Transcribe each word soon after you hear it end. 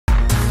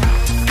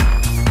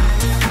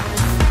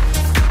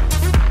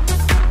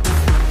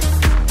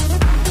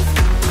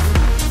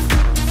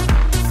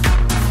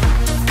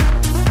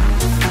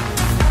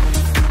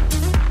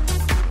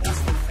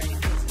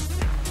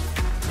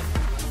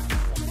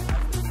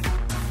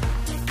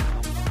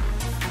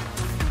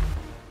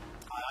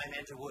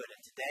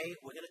Today,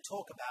 we're going to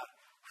talk about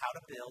how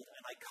to build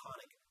an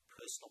iconic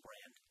personal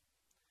brand.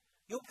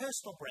 Your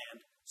personal brand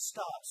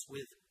starts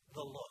with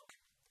the look.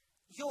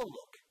 Your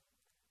look.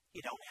 You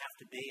don't have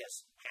to be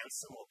as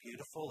handsome or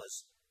beautiful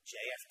as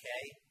JFK,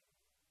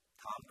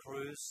 Tom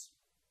Cruise,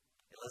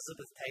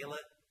 Elizabeth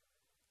Taylor,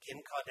 Kim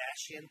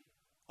Kardashian,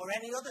 or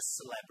any other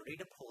celebrity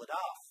to pull it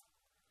off.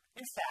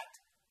 In fact,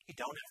 you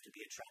don't have to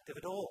be attractive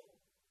at all.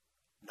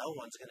 No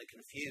one's going to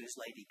confuse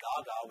Lady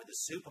Gaga with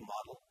a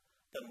supermodel,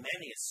 but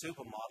many a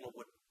supermodel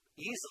would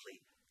easily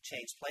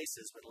change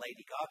places with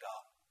Lady Gaga.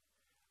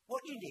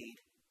 What you need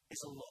is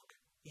a look,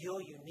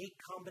 your unique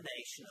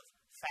combination of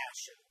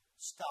fashion,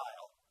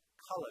 style,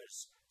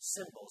 colors,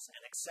 symbols,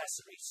 and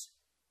accessories.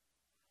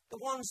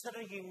 The ones that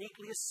are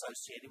uniquely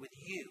associated with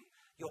you,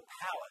 your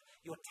power,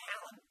 your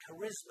talent,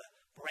 charisma,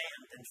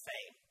 brand, and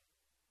fame.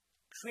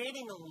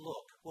 Creating a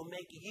look will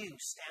make you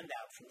stand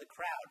out from the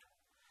crowd,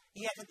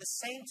 yet at the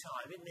same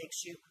time it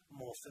makes you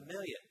more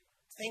familiar.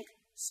 Think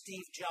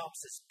Steve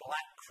Jobs'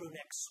 black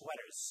crewneck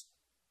sweaters,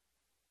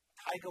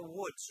 Tiger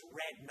Woods'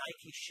 red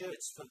Nike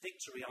shirts for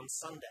victory on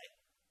Sunday,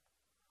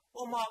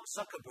 or Mark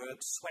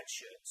Zuckerberg's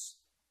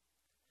sweatshirts.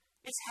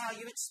 It's how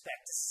you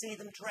expect to see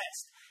them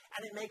dressed,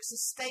 and it makes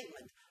a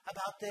statement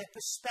about their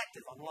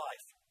perspective on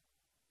life.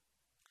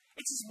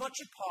 It's as much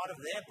a part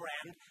of their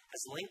brand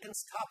as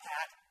Lincoln's top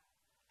hat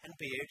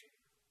and beard,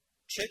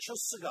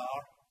 Churchill's cigar,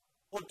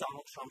 or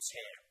Donald Trump's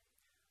hair.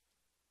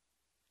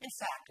 In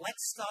fact,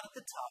 let's start at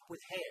the top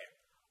with hair,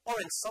 or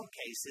in some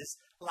cases,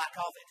 lack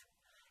of it,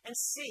 and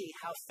see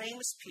how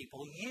famous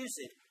people use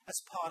it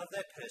as part of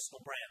their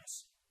personal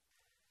brands.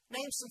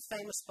 Name some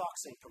famous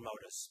boxing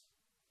promoters.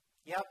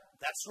 Yep,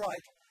 that's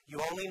right. You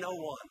only know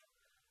one,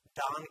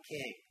 Don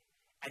King.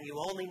 And you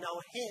only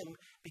know him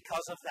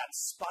because of that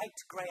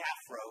spiked gray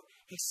afro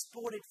he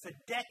sported for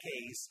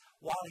decades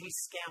while he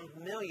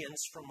scammed millions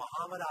from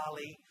Muhammad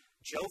Ali,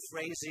 Joe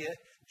Frazier,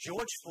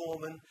 George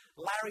Foreman,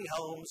 Larry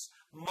Holmes,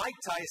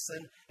 Mike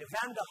Tyson,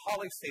 Evander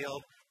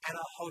Holyfield, and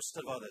a host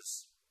of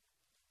others.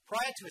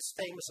 Prior to his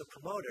fame as a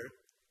promoter,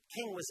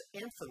 King was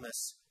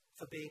infamous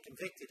for being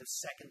convicted of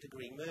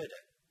second-degree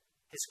murder.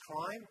 His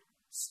crime?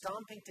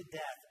 Stomping to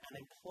death an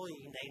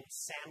employee named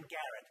Sam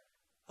Garrett,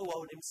 who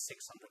owed him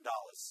 $600.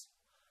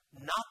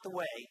 Not the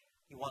way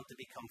you want to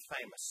become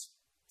famous.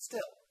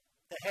 Still,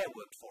 the hair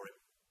worked for him.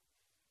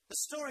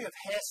 The story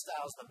of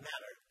hairstyles that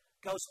matter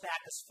goes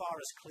back as far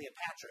as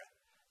Cleopatra,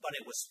 but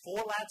it was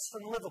 4 lads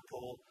from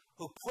Liverpool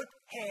who put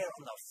hair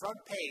on the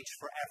front page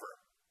forever.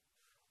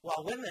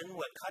 While women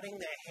were cutting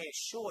their hair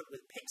short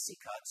with pixie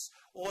cuts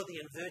or the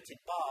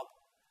inverted bob,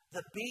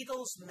 the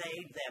Beatles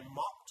made their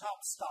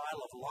mop-top style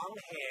of long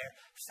hair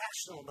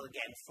fashionable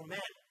again for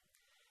men.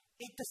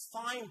 It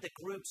defined the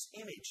group's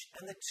image,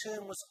 and the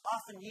term was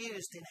often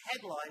used in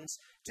headlines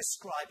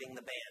describing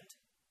the band.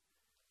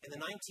 In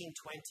the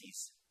 1920s,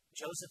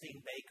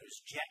 Josephine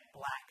Baker's jet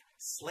black,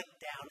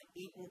 slicked-down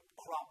Eton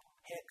crop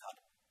haircut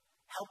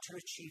helped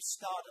her achieve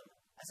stardom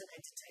as an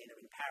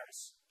entertainer in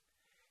Paris.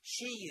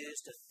 She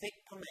used a thick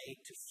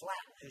pomade to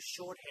flatten her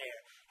short hair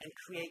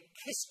and create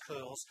kiss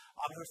curls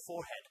on her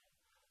forehead.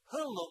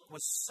 Her look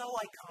was so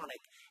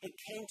iconic,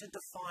 it came to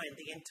define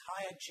the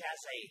entire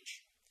jazz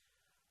age.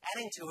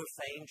 Adding to her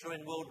fame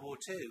during World War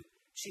II,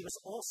 she was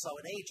also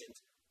an agent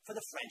for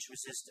the French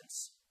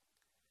resistance.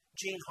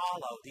 Jean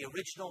Harlow, the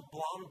original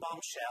blonde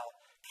bombshell,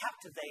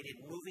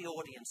 captivated movie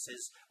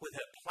audiences with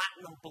her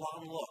platinum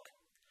blonde look,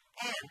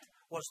 and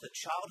was the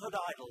childhood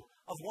idol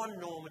of one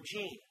Norma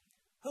Jean,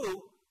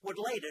 who would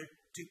later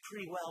do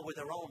pretty well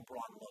with her own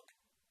blonde look.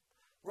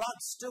 Rod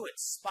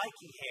Stewart's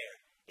spiky hair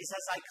is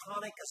as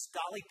iconic as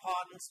Dolly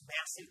Parton's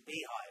massive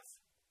beehive.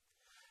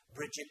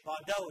 Brigitte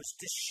Bardot's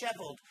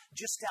disheveled,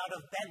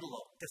 just-out-of-bed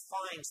look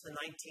defines the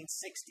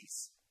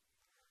 1960s.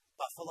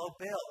 Buffalo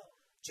Bill,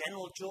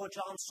 General George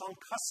Armstrong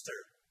Custer,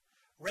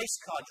 race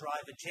car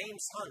driver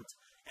James Hunt,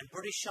 and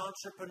British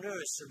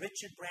entrepreneur Sir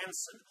Richard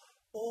Branson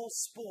all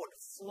sport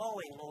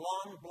flowing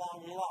long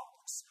blonde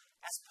locks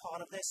as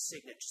part of their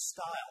signature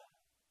style.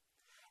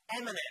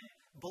 Eminem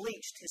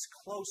bleached his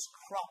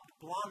close-cropped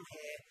blonde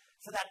hair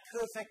for that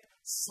perfect,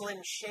 slim,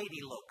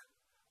 shady look,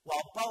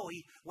 while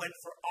Bowie went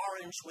for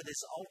orange with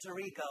his alter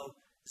ego,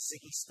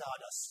 Ziggy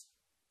Stardust.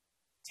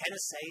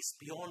 Tennis ace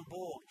Bjorn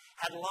Borg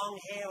had long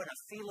hair and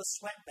a Fila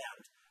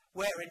sweatband,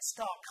 where in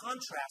stark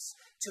contrast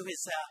to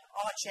his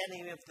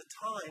arch-enemy of the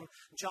time,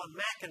 John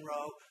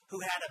McEnroe,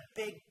 who had a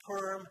big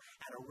perm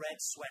and a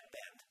red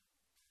sweatband.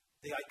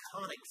 The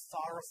iconic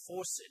Farrah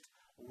Fawcett,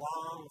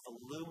 long,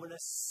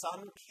 voluminous,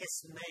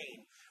 sun-kissed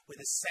mane with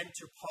a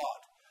center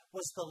part,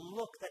 was the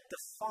look that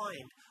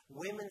defined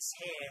women's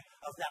hair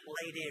of that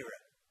late era,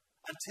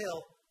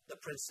 until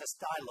the Princess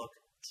Di look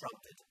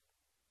trumped it.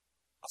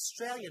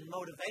 Australian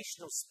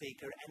motivational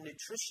speaker and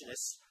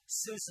nutritionist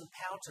Susan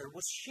Powter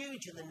was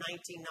huge in the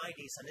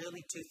 1990s and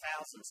early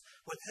 2000s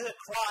with her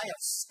cry of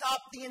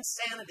 "Stop the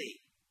insanity!"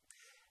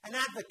 An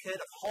advocate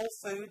of whole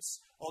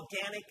foods,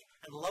 organic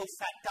and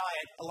low-fat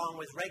diet, along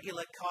with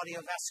regular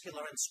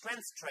cardiovascular and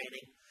strength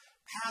training,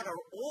 Powter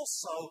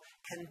also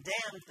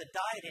condemned the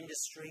diet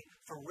industry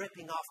for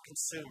ripping off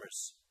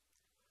consumers.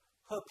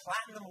 Her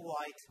platinum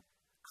white,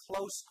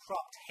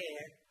 close-cropped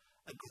hair,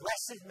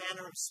 aggressive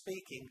manner of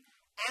speaking,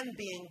 and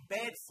being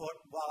barefoot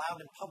while out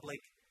in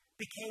public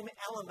became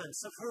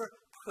elements of her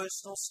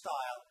personal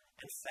style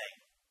and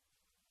fame.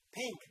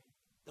 Pink,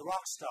 the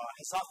rock star,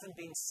 has often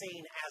been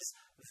seen as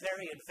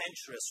very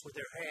adventurous with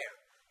her hair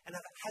and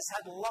has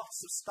had lots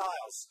of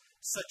styles,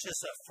 such as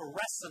a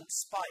fluorescent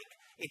spike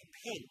in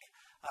pink.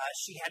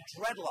 She had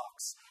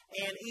dreadlocks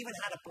and even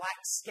had a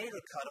black skater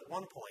cut at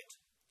one point.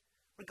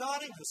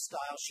 Regarding her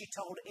style, she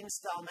told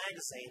InStyle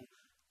magazine,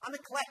 "I'm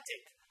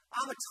eclectic.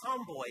 I'm a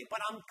tomboy, but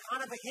I'm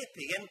kind of a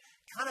hippie and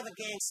kind of a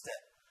gangster.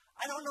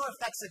 I don't know if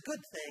that's a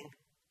good thing,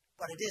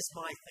 but it is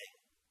my thing."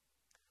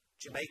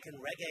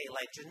 Jamaican reggae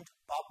legend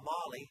Bob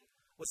Marley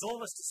was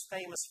almost as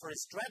famous for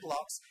his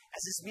dreadlocks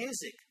as his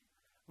music.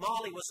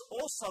 Marley was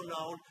also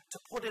known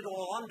to put it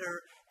all under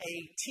a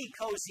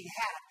tea-cozy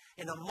hat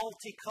in a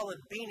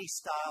multicolored beanie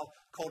style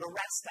called a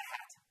Rasta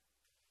hat.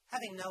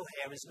 Having no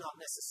hair is not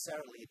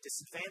necessarily a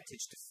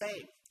disadvantage to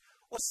fame,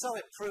 or so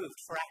it proved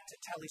for actor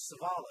Telly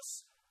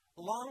Savalas.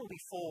 Long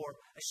before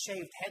a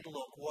shaved head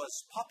look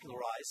was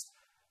popularized,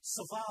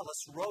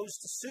 Savalas rose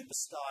to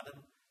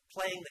superstardom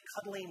playing the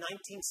cuddly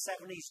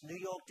 1970s New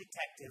York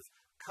detective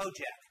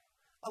Kojak,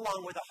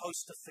 along with a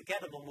host of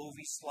forgettable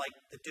movies like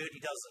The Dirty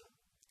Dozen.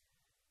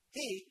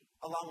 He,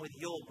 along with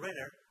Yul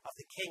Brynner of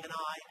The King and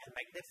I and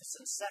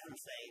Magnificent Seven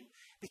fame,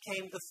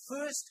 became the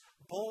first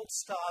bald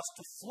stars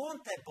to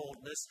flaunt their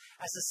baldness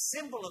as a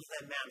symbol of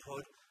their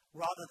manhood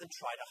rather than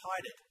try to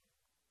hide it.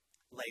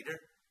 Later,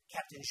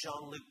 Captain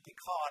Jean-Luc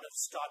Picard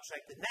of Star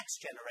Trek The Next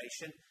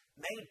Generation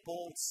made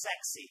bald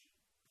sexy.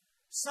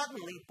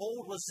 Suddenly,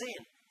 bald was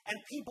in,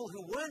 and people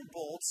who weren't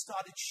bald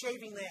started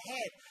shaving their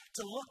head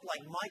to look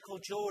like Michael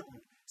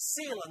Jordan,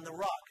 Seal and The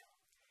Rock.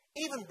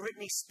 Even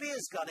Britney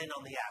Spears got in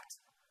on the act,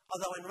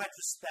 although in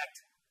retrospect,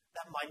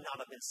 that might not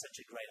have been such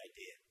a great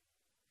idea.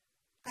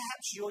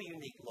 Perhaps your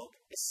unique look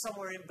is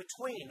somewhere in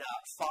between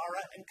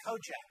Farah and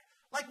Kojak,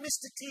 like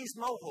Mr. T's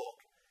mohawk.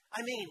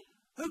 I mean,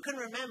 who can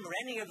remember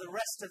any of the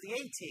rest of the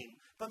A-Team?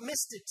 But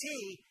Mr.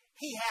 T,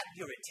 he had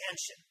your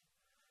attention.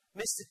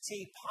 Mr.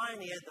 T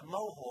pioneered the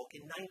mohawk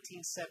in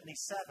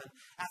 1977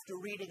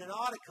 after reading an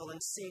article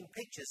and seeing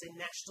pictures in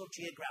National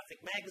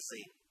Geographic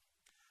magazine.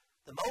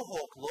 The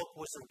mohawk look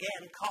was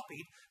again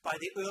copied by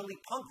the early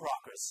punk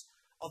rockers,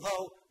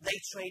 although they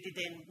traded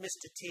in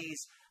Mr.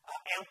 T's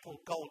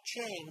ample gold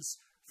chains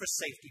for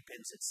safety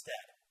pins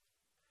instead.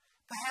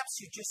 Perhaps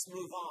you just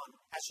move on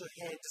as your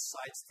hair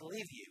decides to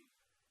leave you.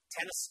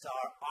 Tennis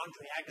star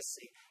Andre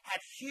Agassi had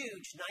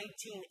huge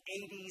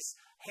 1980s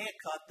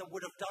haircut that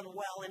would have done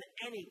well in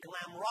any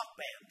glam rock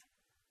band.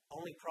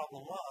 Only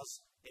problem was,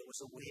 it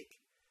was a wig.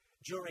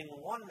 During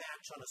one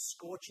match on a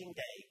scorching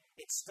day,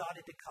 it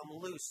started to come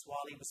loose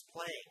while he was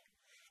playing,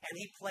 and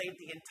he played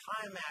the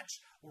entire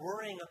match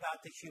worrying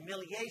about the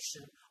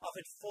humiliation of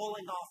it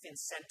falling off in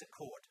center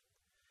court.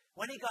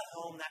 When he got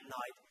home that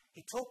night,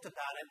 he talked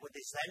about it with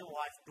his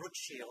then-wife, Brooke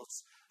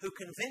Shields, who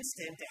convinced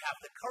him to have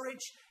the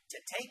courage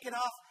to take it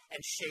off and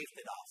shaved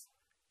it off.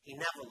 He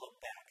never looked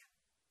back.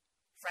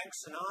 Frank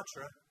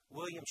Sinatra,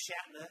 William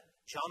Shatner,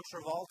 John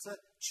Travolta,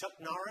 Chuck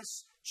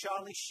Norris,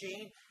 Charlie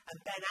Sheen,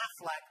 and Ben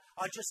Affleck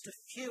are just a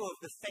few of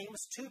the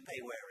famous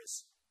toupee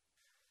wearers.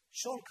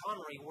 Sean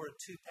Connery wore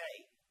a toupee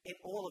in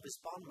all of his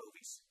Bond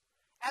movies,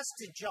 as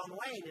did John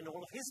Wayne in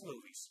all of his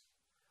movies.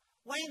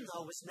 Wayne,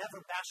 though, was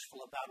never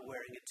bashful about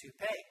wearing a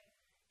toupee.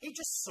 He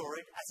just saw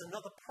it as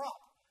another prop,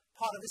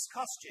 part of his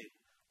costume,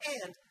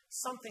 and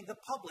something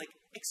the public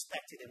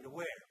expected him to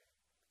wear.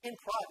 In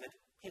private,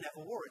 he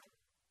never wore it.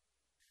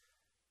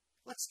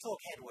 Let's talk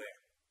headwear.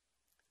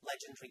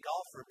 Legendary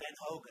golfer Ben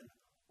Hogan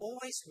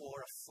always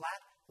wore a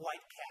flat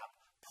white cap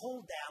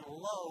pulled down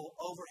low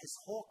over his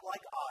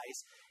hawk-like eyes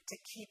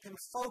to keep him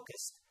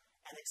focused,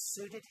 and it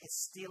suited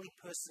his steely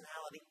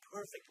personality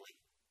perfectly.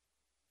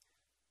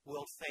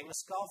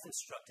 World-famous golf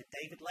instructor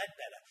David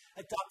Ledbetter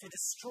adopted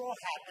a straw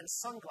hat and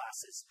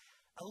sunglasses,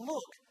 a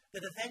look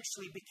that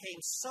eventually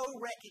became so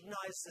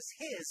recognized as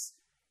his,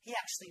 he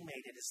actually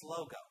made it his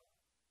logo.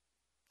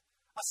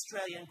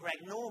 Australian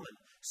Greg Norman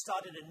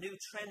started a new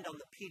trend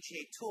on the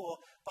PGA Tour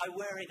by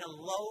wearing a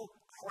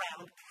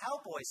low-crowned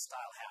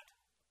cowboy-style hat.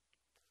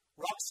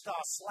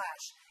 Rockstar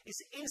Slash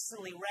is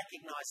instantly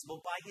recognizable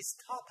by his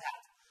top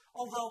hat,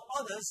 although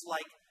others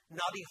like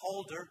Noddy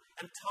Holder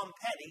and Tom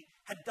Petty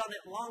had done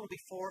it long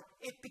before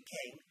it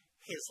became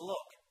his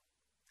look.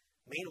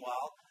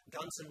 Meanwhile,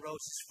 Guns N'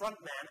 Roses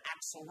frontman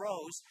Axl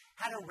Rose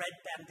had a red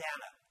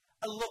bandana,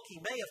 a look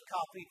he may have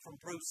copied from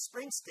Bruce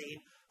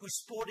Springsteen, who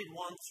sported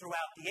one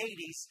throughout the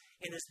 80s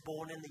in his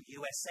Born in the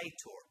USA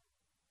tour.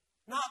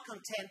 Not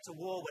content to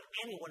wear what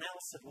anyone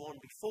else had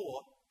worn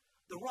before,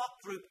 the rock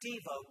group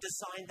Devo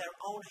designed their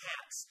own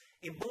hats,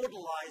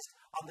 immortalized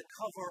on the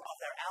cover of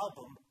their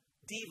album,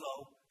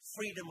 Devo,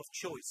 Freedom of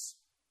Choice.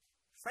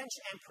 French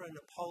Emperor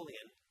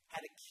Napoleon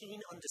had a keen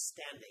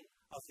understanding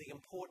of the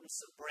importance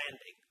of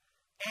branding,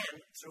 and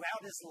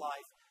throughout his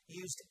life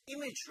used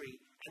imagery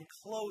and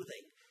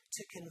clothing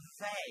to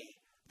convey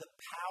the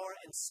power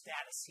and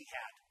status he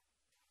had.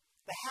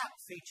 The hat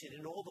featured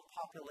in all the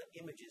popular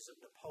images of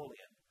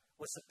Napoleon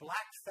was a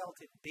black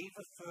felted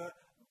beaver fur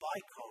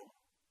bicomb.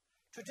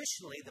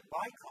 Traditionally, the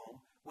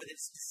bicomb, with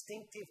its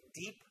distinctive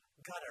deep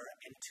gutter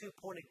and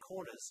two-pointed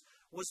corners,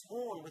 was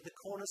worn with the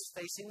corners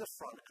facing the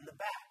front and the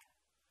back.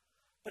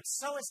 But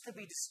so as to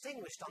be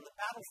distinguished on the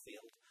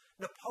battlefield,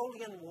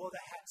 Napoleon wore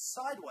the hat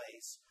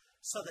sideways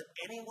so that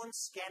anyone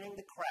scanning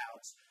the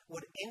crowds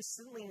would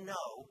instantly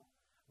know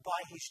by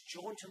his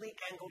jauntily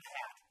angled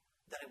hat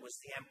that it was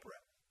the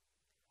emperor.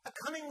 A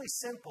cunningly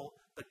simple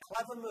but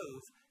clever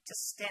move to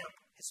stamp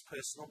his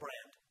personal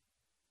brand.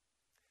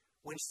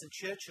 Winston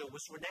Churchill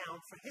was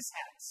renowned for his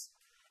hats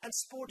and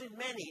sported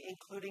many,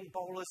 including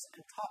bowlers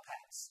and top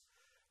hats.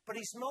 But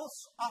he's most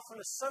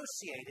often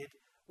associated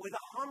with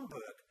a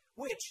Homburg,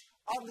 which,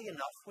 oddly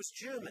enough, was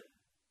German.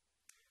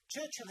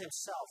 Churchill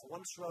himself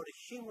once wrote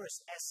a humorous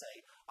essay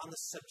on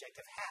the subject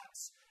of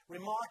hats,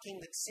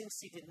 remarking that since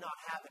he did not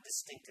have a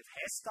distinctive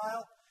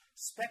hairstyle,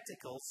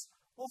 spectacles,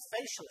 or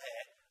facial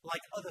hair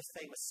like other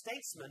famous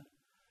statesmen,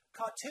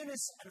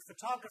 cartoonists and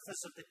photographers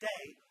of the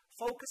day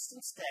focused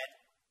instead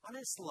on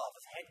his love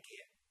of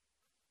headgear.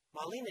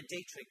 Marlene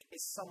Dietrich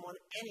is someone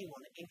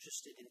anyone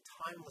interested in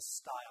timeless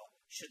style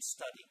should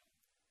study.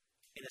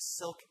 In a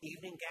silk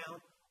evening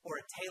gown or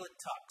a tailored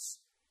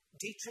tux,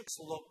 Dietrich's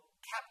look,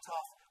 capped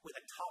off with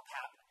a top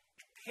hat,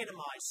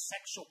 epitomized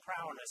sexual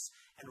prowess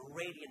and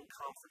radiant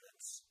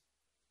confidence.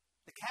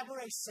 The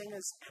cabaret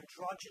singer's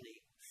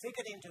androgyny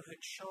figured into her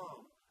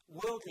charm,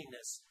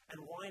 worldliness,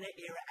 and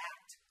Weiner-era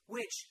act,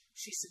 which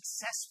she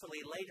successfully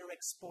later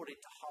exported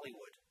to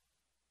Hollywood.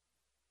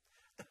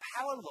 The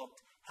power look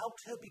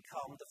helped her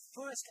become the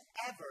first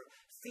ever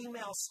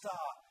female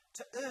star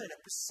to earn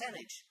a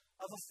percentage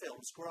of a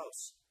film's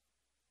gross.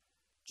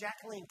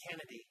 Jacqueline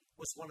Kennedy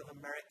was one of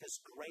America's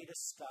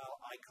greatest style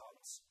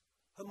icons.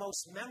 Her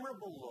most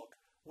memorable look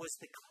was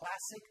the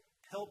classic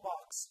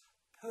pillbox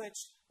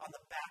perched on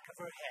the back of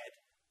her head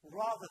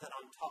rather than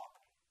on top.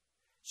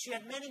 She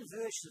had many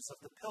versions of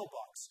the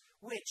pillbox,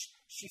 which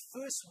she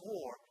first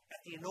wore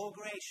at the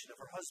inauguration of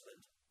her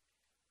husband.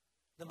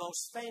 The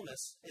most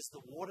famous is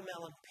the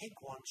watermelon pink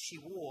one she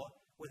wore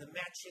with a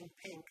matching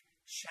pink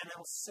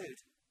Chanel suit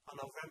on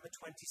November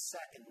 22,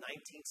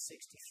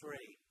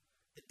 1963,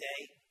 the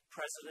day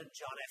President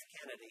John F.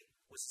 Kennedy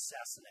was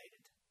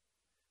assassinated.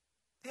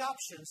 The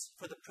options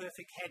for the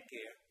perfect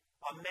headgear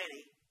are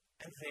many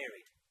and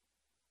varied.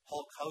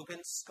 Hulk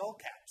Hogan's skull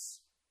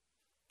caps,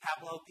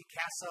 Pablo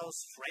Picasso's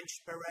French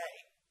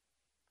beret,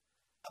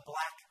 a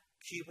black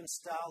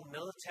Cuban-style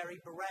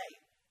military beret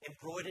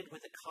embroidered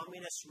with a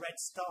communist red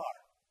star,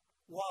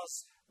 was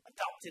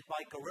adopted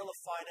by guerrilla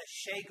fighter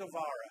Che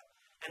Guevara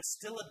and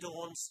still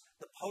adorns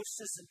the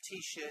posters and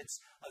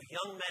T-shirts of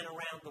young men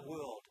around the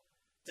world,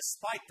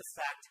 despite the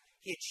fact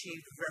he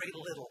achieved very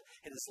little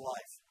in his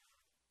life.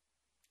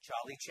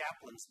 Charlie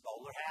Chaplin's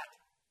bowler hat,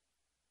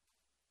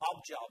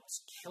 Bob Jobs'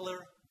 killer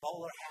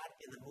bowler hat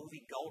in the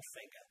movie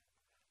Goldfinger.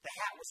 The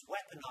hat was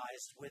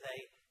weaponized with a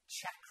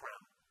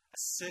chakram, a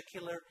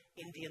circular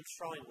Indian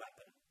throwing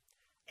weapon,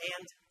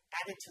 and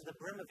added to the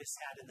brim of his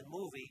hat in the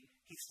movie,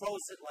 he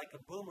throws it like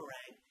a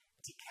boomerang,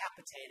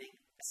 decapitating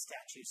a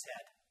statue's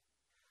head.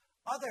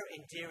 Other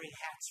endearing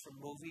hats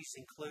from movies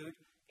include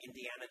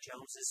Indiana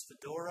Jones's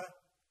fedora,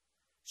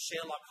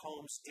 Sherlock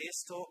Holmes'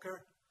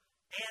 deerstalker,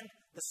 and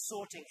the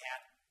sorting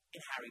hat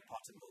in Harry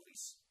Potter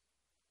movies.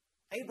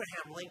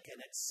 Abraham Lincoln,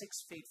 at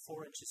 6 feet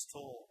 4 inches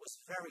tall,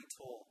 was very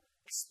tall,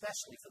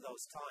 especially for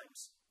those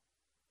times.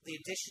 The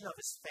addition of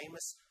his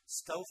famous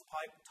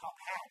stovepipe top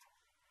hat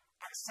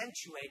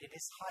accentuated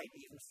his height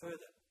even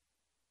further.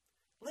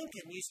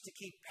 Lincoln used to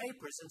keep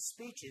papers and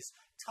speeches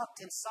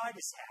tucked inside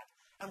his hat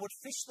and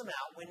would fish them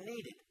out when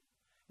needed,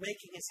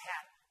 making his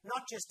hat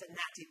not just a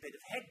natty bit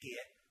of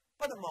headgear,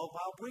 but a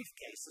mobile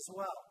briefcase as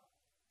well.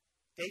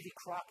 Davy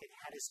Crockett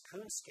had his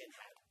coonskin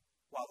hat,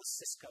 while the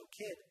Cisco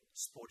Kid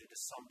sported a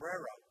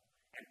sombrero,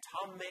 and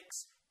Tom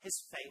Mix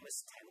his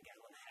famous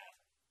 10-gallon hat.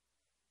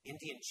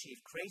 Indian Chief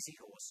Crazy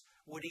Horse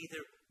would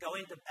either go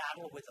into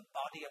battle with the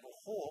body of a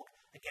hawk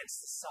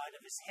against the side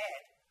of his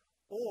head,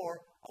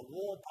 or a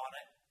war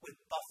bonnet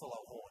with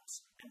buffalo horns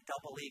and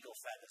double eagle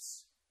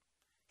feathers.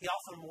 He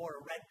often wore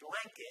a red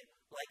blanket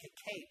like a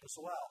cape as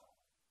well.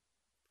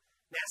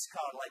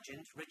 NASCAR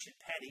legend Richard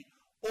Petty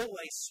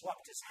always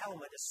swapped his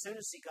helmet as soon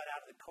as he got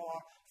out of the car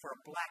for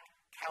a black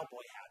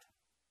cowboy hat.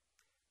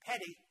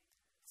 Petty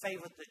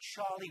favored the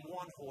Charlie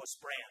one-horse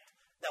brand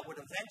that would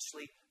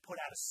eventually put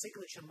out a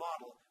signature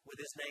model with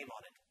his name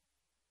on it.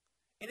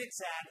 In its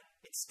ad,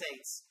 it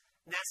states,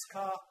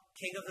 NASCAR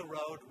King of the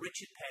Road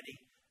Richard Petty,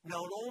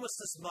 known almost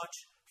as much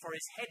for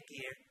his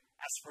headgear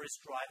as for his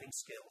driving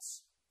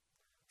skills.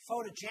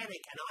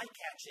 Photogenic and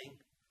eye-catching,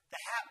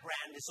 the hat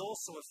brand is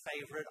also a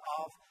favorite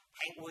of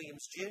Hank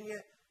Williams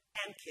Jr.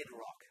 and Kid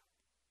Rock.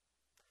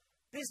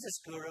 Business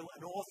guru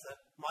and author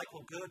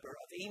Michael Gerber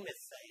of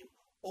E-Myth fame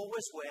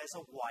always wears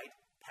a white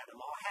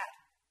Panama hat.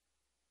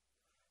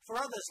 For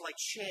others like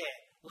Cher,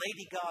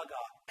 Lady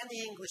Gaga, and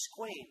the English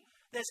Queen,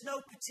 there's no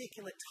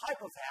particular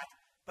type of hat,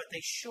 but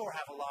they sure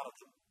have a lot of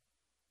them.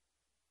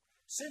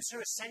 Since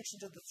her ascension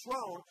to the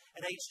throne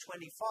at age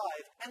 25,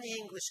 and the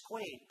English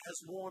Queen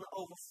has worn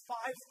over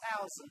 5,000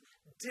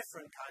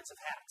 different kinds of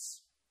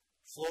hats.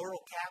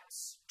 Floral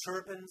caps,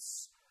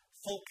 turbans,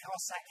 full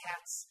Cossack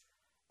hats,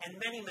 and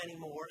many, many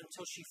more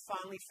until she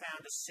finally found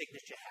a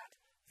signature hat,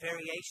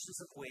 variations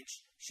of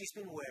which she's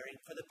been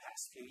wearing for the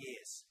past few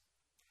years.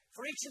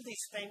 For each of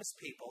these famous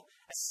people,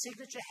 a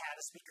signature hat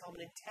has become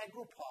an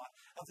integral part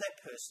of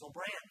their personal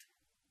brand.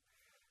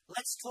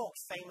 Let's talk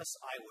famous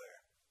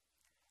eyewear.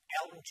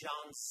 Elton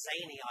John's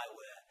zany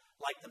eyewear,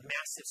 like the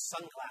massive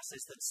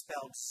sunglasses that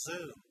spelled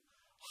Zoom,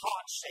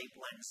 heart-shaped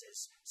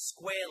lenses,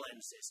 square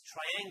lenses,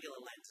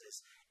 triangular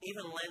lenses,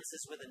 even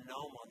lenses with a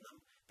gnome on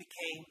them,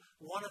 became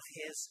one of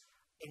his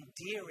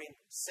endearing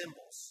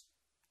symbols.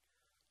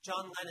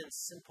 John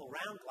Lennon's simple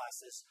round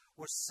glasses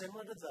were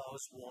similar to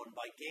those worn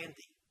by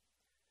Gandhi.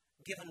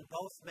 Given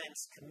both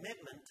men's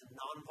commitment to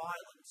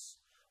nonviolence,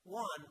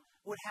 one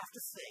would have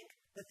to think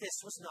that this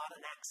was not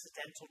an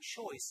accidental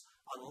choice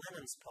on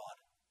Lennon's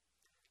part.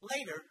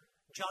 Later,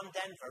 John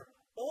Denver,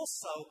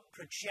 also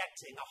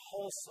projecting a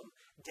wholesome,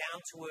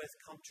 down-to-earth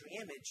country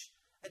image,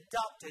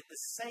 adopted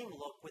the same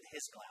look with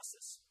his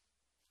glasses.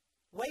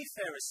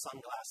 Wayfarer's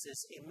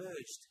sunglasses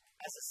emerged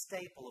as a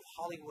staple of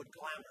Hollywood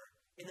glamour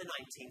in the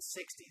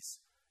 1960s,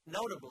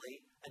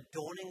 notably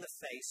adorning the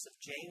face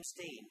of James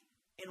Dean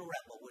in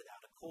Rebel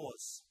Without a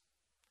Cause.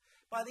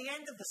 By the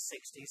end of the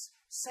 60s,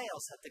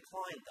 sales had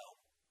declined, though.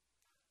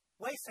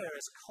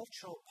 Wayfarer's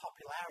cultural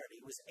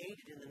popularity was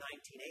aided in the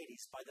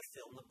 1980s by the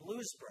film The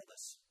Blues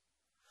Brothers.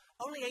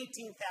 Only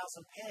 18,000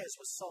 pairs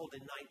were sold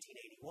in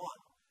 1981.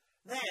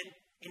 Then,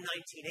 in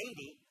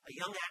 1980, a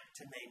young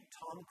actor named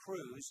Tom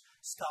Cruise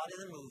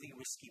started the movie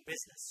Risky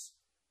Business.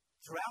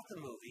 Throughout the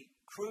movie,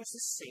 Cruise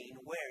is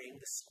seen wearing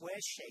the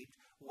square-shaped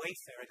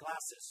Wayfarer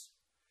glasses.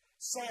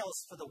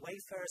 Sales for the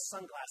Wayfarer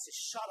sunglasses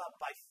shot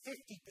up by 50%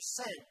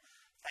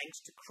 thanks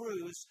to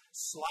Cruise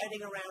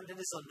sliding around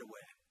in his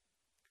underwear.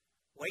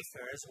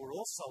 Wayfarers were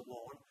also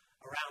worn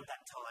around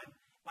that time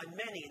by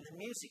many in the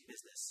music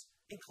business,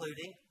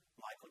 including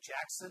Michael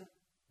Jackson,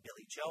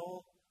 Billy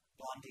Joel,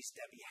 Blondie's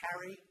Debbie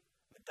Harry,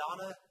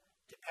 Madonna,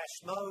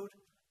 Depeche Mode,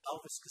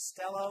 Elvis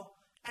Costello,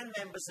 and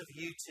members of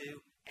U2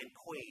 and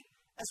Queen,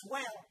 as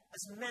well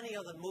as many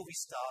other movie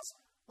stars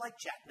like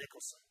Jack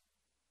Nicholson.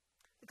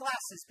 The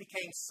glasses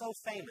became so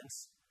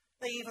famous,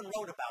 they even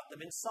wrote about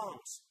them in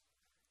songs.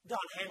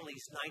 Don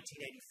Henley's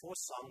 1984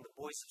 song, The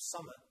Boys of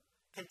Summer,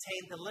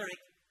 contained the lyric,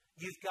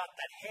 "You've got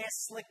that hair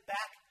slicked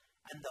back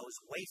and those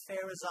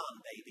Wayfarers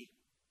on, baby."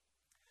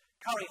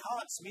 Corey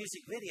Hart's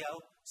music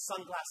video,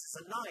 Sunglasses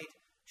at Night,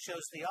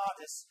 shows the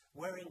artist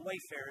wearing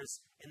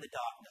Wayfarers in the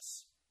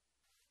darkness.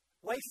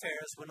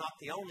 Wayfarers were not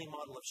the only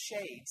model of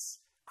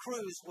shades.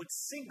 Cruise would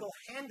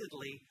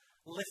single-handedly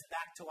lift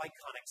back to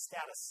iconic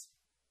status.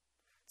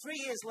 3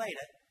 years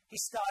later, he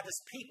starred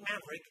as Pete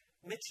Maverick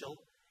Mitchell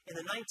in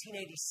the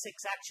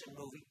 1986 action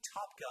movie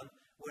Top Gun,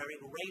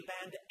 wearing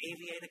Ray-Ban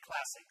Aviator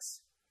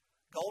Classics.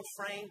 Gold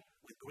frame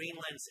with green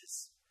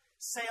lenses.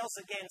 Sales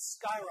again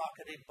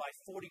skyrocketed by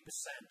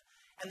 40%,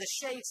 and the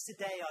shades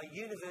today are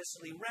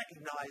universally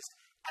recognized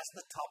as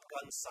the Top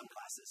Gun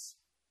sunglasses.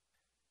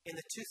 In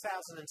the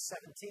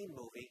 2017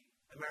 movie,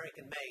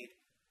 American Made,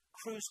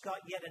 Cruise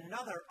got yet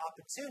another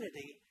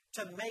opportunity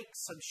to make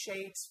some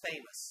shades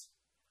famous.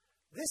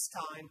 This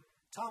time,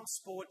 Tom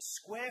sports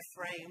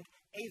square-framed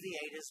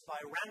aviators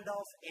by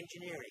Randolph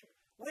Engineering,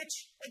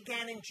 which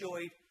again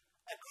enjoyed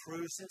a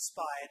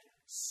Cruise-inspired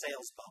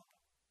sales bump.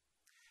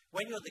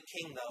 When you're the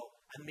king, though,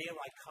 a mere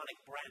iconic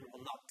brand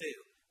will not do,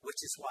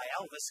 which is why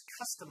Elvis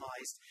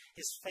customized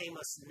his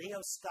famous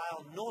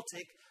neo-style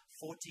Nautic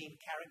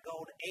 14-karat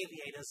gold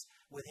aviators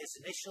with his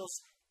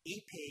initials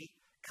EP,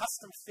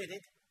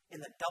 custom-fitted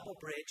in the double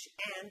bridge,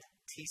 and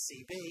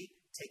TCB,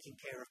 taking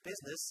care of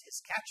business,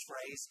 his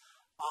catchphrase,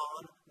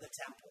 on the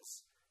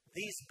temples.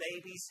 These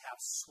babies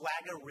have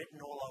swagger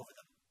written all over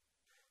them.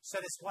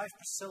 Said his wife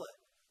Priscilla,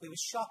 "We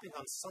were shopping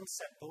on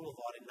Sunset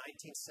Boulevard in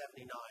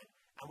 1979,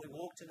 and we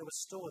walked into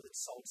a store that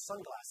sold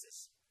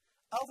sunglasses.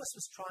 Elvis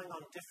was trying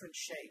on different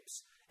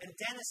shapes, and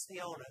Dennis,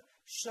 the owner,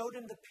 showed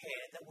him the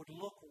pair that would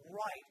look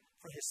right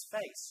for his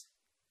face.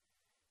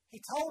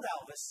 He told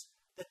Elvis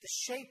that the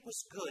shape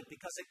was good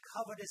because it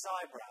covered his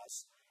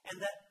eyebrows,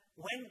 and that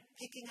when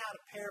picking out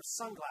a pair of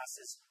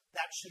sunglasses,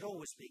 that should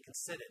always be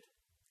considered.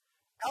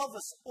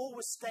 Elvis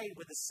always stayed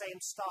with the same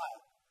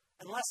style,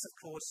 unless, of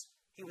course,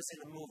 he was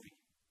in a movie.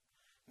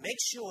 Make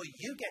sure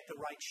you get the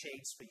right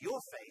shades for your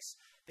face,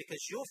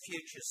 because your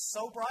future's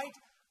so bright,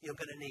 you're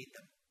going to need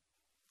them."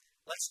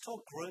 Let's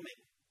talk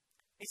grooming.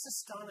 It's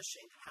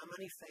astonishing how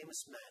many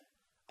famous men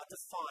are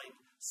defined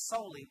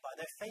solely by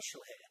their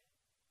facial hair.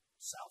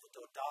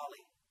 Salvador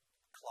Dali,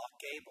 Clark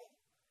Gable,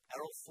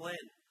 Errol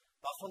Flynn,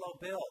 Buffalo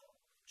Bill,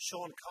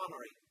 Sean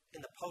Connery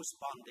in the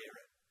post-Bond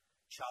era,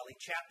 Charlie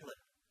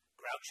Chaplin,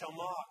 Groucho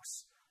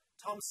Marx,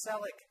 Tom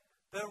Selleck,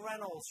 Burt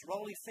Reynolds,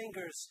 Rollie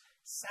Fingers,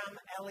 Sam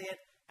Elliott,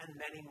 and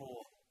many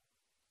more.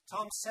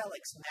 Tom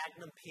Selleck's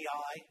Magnum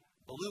PI,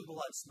 Blue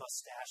Bloods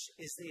mustache,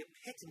 is the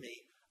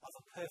epitome of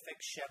a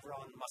perfect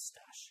chevron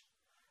mustache.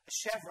 A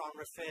chevron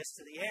refers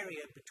to the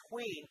area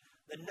between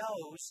the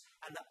nose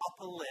and the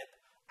upper lip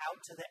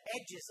out to the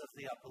edges of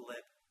the upper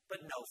lip,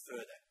 but no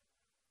further.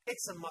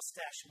 It's a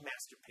mustache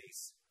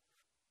masterpiece.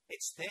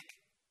 It's thick,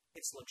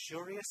 it's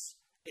luxurious,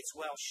 it's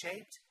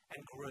well-shaped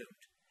and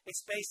groomed.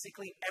 It's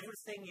basically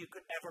everything you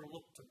could ever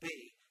look to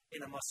be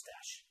in a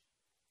mustache.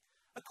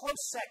 A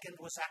close second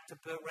was actor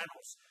Burt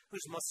Reynolds,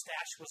 whose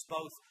mustache was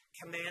both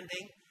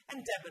commanding and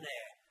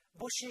debonair,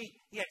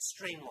 bushy yet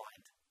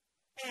streamlined,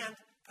 and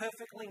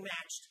perfectly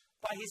matched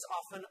by his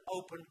often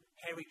open,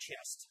 hairy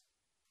chest.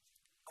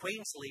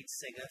 Queen's lead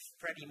singer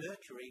Freddie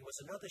Mercury was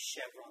another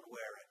chevron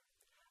wearer,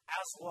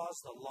 as was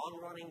the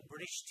long-running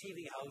British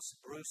TV host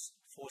Bruce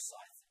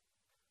Forsyth.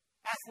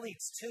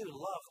 Athletes, too,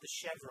 loved the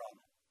chevron.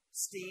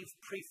 Steve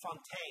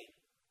Prefontaine,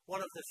 one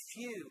of the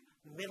few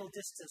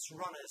middle-distance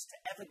runners to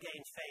ever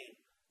gain fame,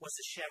 was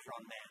a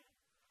chevron man,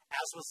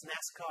 as was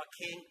NASCAR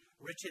king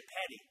Richard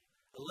Petty.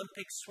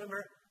 Olympic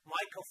swimmer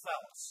Michael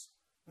Phelps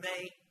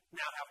may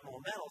now have more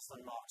medals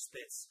than Mark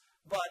Spitz,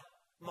 but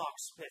Mark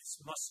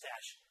Spitz's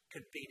mustache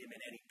could beat him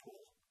in any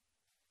pool.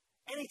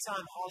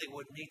 Anytime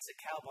Hollywood needs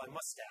a cowboy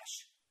mustache,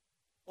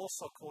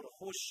 also called a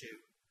horseshoe,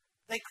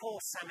 they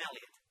call Sam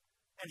Elliott,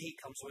 and he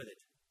comes with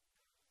it.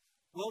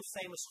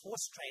 World-famous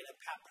horse trainer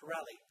Pat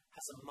Pirelli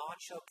has a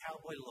macho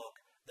cowboy look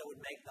that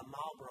would make the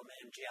Marlboro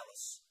man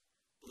jealous.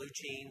 Blue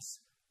jeans,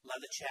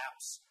 leather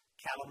chaps,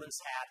 cattleman's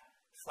hat,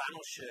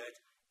 flannel shirt,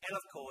 and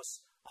of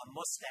course, a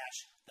mustache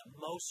that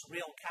most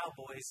real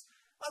cowboys,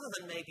 other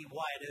than maybe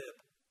Wyatt Earp,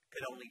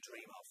 could only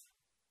dream of.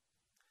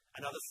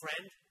 Another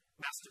friend,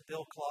 Master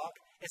Bill Clark,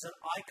 is an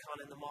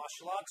icon in the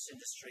martial arts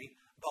industry,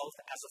 both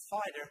as a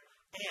fighter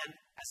and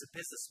as a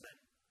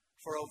businessman.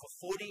 For over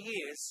 40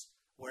 years,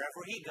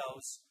 wherever he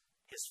goes,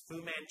 his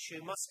Fu Manchu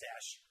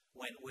mustache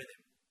went with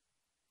him.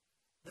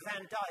 The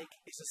Van Dyke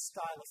is a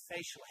style of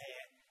facial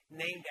hair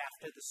named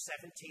after the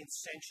 17th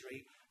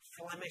century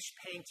Flemish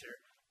painter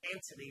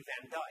Anthony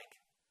van Dyck.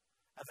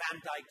 A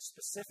Van Dyke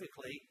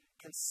specifically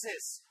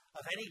consists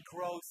of any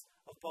growth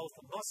of both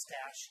a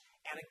mustache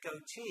and a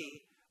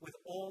goatee with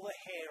all the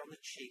hair on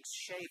the cheeks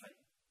shaven.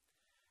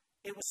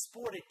 It was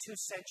sported 2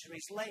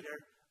 centuries later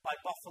by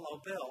Buffalo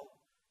Bill,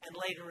 and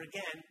later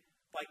again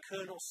by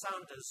Colonel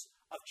Sanders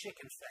of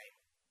chicken fame.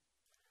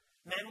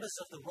 Members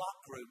of the rock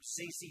group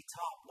ZZ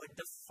Top were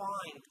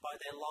defined by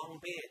their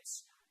long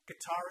beards.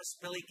 Guitarists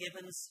Billy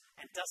Gibbons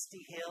and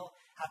Dusty Hill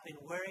have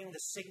been wearing the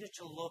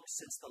signature look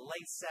since the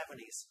late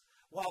 70s,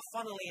 while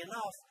funnily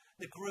enough,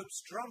 the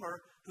group's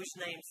drummer, whose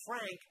name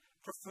Frank,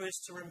 prefers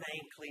to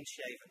remain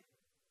clean-shaven.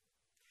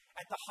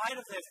 At the height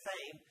of their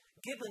fame,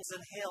 Gibbons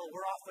and Hill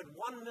were offered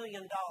 $1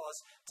 million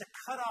to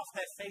cut off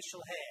their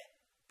facial hair,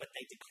 but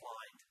they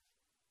declined.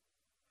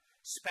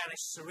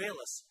 Spanish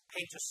surrealist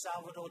painter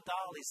Salvador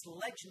Dali's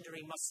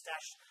legendary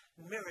mustache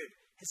mirrored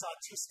his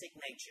artistic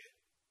nature.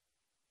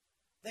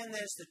 Then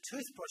there's the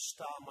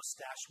toothbrush-style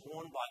mustache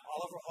worn by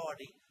Oliver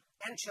Hardy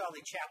and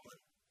Charlie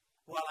Chaplin.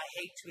 While I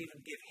hate to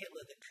even give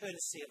Hitler the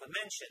courtesy of a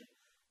mention,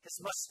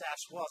 his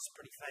mustache was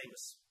pretty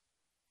famous.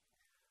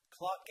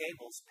 Clark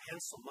Gable's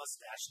pencil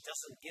mustache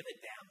doesn't give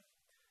a damn,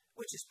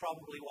 which is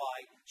probably why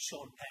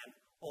Sean Penn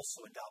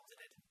also adopted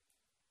it.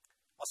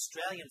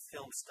 Australian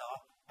film star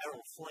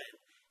Errol Flynn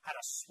had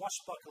a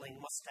swashbuckling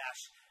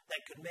mustache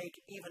that could make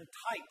even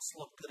tights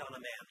look good on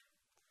a man.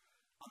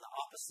 On the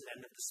opposite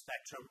end of the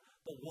spectrum,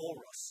 the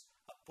walrus,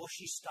 a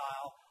bushy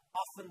style,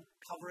 often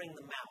covering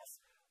the mouth,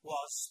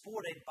 was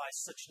sported by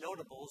such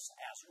notables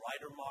as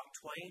writer Mark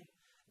Twain,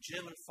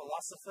 German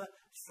philosopher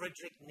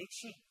Friedrich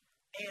Nietzsche,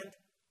 and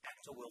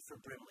actor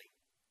Wilford Brimley.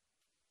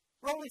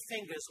 Rolly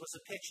Fingers was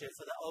a pitcher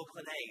for the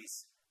Oakland A's,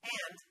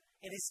 and,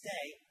 in his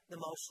day, the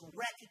most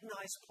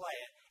recognized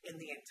player in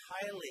the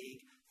entire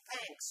league,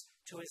 thanks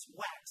to his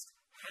waxed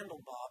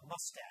handlebar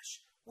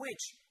mustache,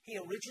 which he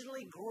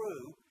originally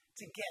grew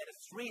to get a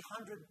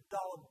 $300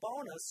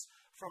 bonus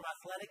from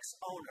Athletics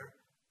owner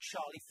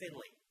Charlie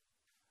Finley.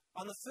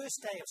 On the first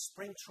day of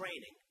spring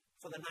training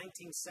for the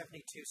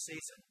 1972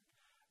 season,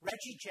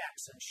 Reggie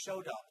Jackson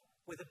showed up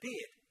with a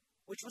beard,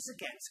 which was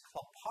against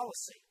club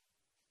policy.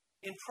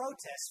 In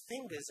protest,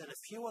 Fingers and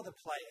a few other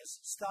players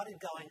started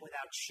going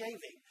without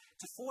shaving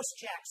to force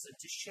Jackson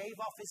to shave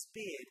off his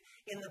beard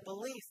in the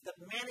belief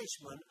that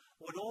management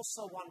would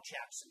also want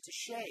Jackson to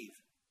shave.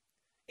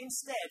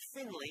 Instead,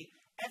 Finley,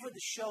 ever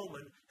the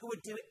showman who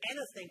would do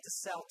anything to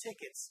sell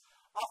tickets,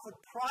 offered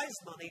prize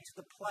money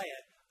to the player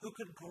who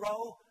could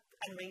grow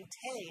and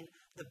maintain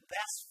the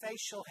best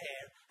facial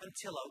hair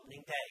until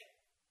opening day.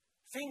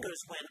 Fingers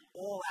went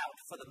all out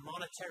for the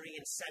monetary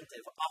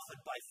incentive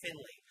offered by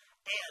Finley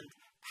and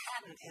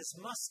patterned his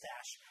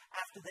mustache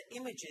after the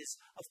images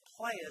of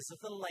players of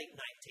the late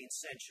 19th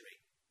century.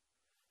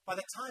 By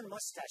the time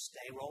Mustache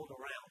Day rolled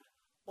around,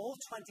 all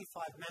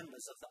 25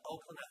 members of the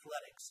Oakland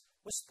Athletics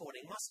were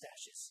sporting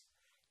mustaches.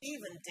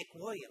 Even Dick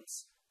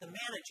Williams, the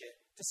manager,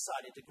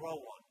 decided to grow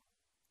one.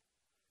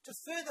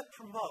 To further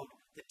promote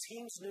the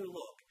team's new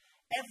look,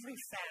 every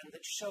fan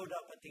that showed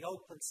up at the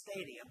Oakland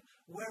Stadium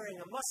wearing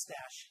a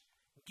mustache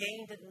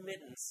gained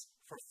admittance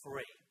for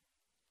free.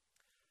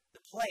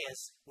 The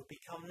players would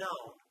become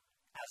known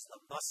as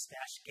the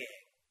Mustache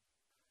Gang.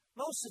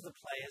 Most of the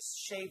players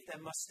shaved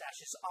their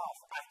mustaches off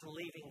after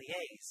leaving the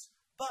A's,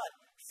 but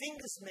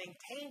Fingers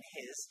maintained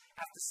his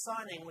after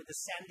signing with the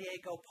San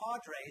Diego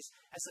Padres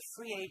as a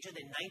free agent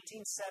in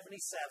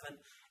 1977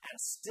 and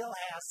still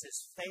has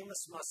his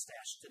famous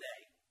mustache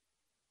today.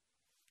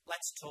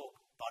 Let's talk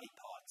body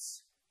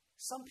parts.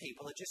 Some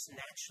people are just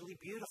naturally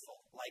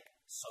beautiful, like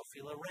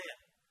Sophie Loren,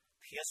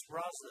 Pierce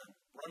Brosnan,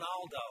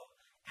 Ronaldo,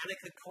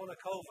 Annika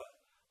Kournikova,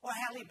 or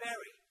Halle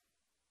Berry.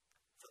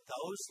 For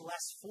those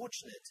less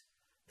fortunate,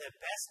 their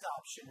best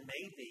option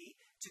may be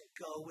to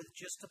go with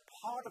just a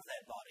part of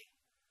their body,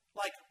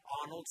 like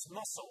Arnold's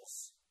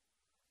muscles,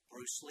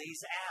 Bruce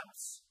Lee's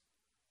abs,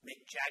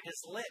 Mick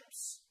Jagger's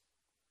lips,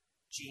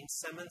 Gene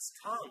Simmons'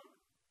 tongue,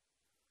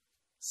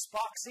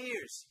 Spock's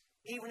ears,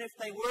 even if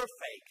they were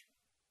fake,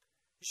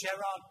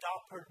 Gerard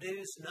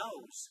Depardieu's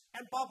nose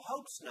and Bob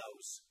Hope's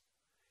nose,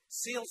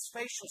 Seal's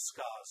facial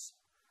scars,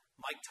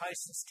 Mike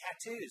Tyson's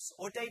tattoos,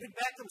 or David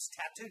Beckham's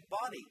tattooed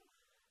body,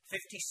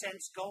 50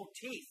 Cent's gold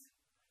teeth,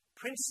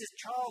 Prince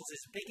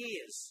Charles's big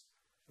ears,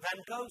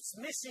 Van Gogh's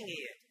missing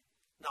ear,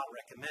 not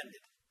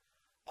recommended,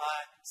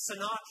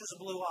 Sinatra's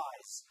blue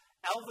eyes,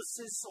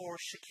 Elvis's or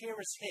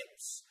Shakira's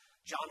hips,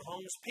 John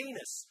Holmes'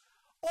 penis,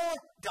 or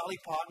Dolly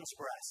Parton's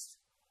breast.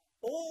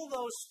 All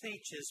those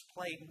features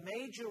played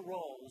major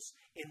roles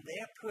in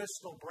their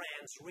personal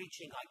brands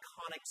reaching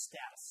iconic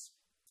status.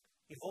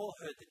 You've all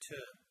heard the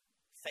term,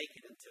 fake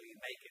it until you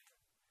make it.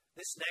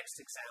 This next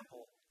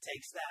example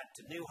takes that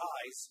to new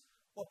highs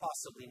or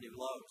possibly new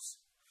lows.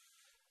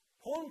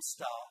 Porn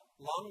star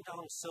Long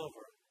Don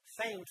Silver,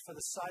 famed for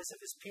the size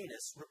of his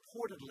penis,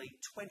 reportedly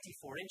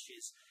 24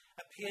 inches,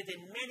 appeared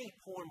in many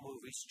porn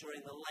movies during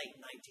the late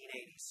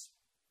 1980s.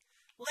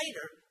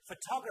 Later,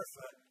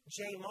 photographer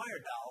Jay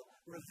Myrdal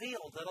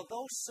revealed that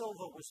although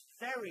Silver was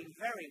very,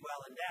 very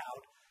well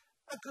endowed,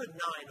 a good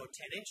 9 or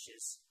 10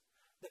 inches,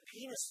 the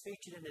penis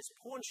featured in his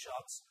porn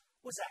shots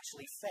was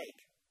actually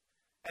fake.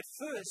 At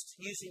first,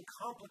 using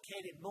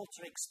complicated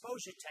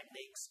multi-exposure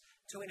techniques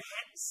to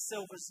enhance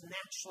Silver's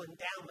natural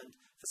endowment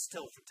for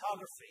still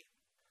photography,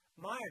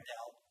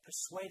 Myrdal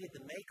persuaded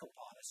the makeup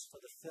artist for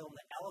the film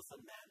The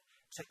Elephant Man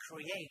to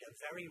create a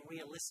very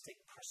realistic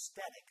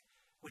prosthetic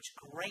which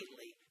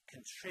greatly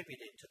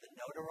contributed to the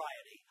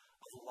notoriety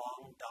of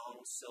Long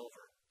Don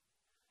Silver.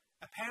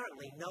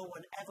 Apparently, no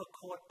one ever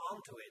caught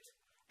onto it,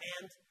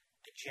 and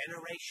a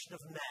generation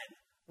of men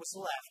was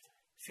left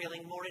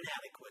feeling more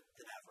inadequate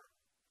than ever.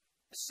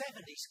 The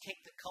 70s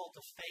kicked the cult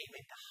of fame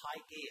into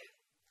high gear.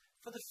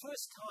 For the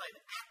first time,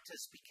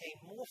 actors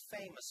became more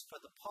famous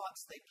for the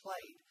parts they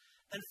played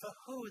than for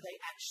who they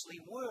actually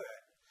were,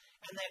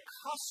 and their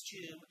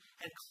costume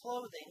and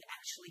clothing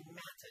actually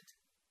mattered.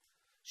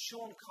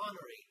 Sean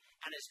Connery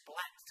and his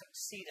black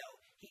tuxedo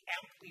he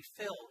amply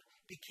filled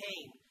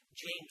became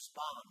James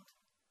Bond.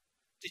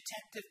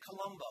 Detective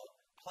Columbo,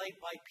 played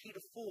by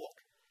Peter Falk,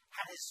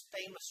 had his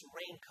famous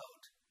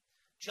raincoat.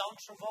 John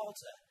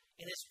Travolta,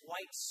 in his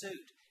white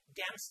suit,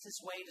 danced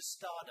his way to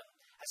stardom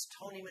as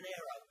Tony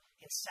Manero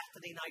in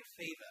Saturday Night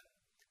Fever.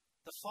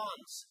 The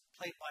Fonz,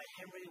 played by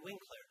Henry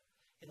Winkler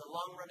in the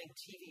long-running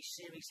TV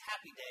series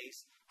Happy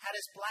Days, had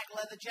his black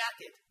leather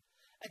jacket.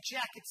 A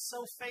jacket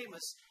so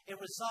famous it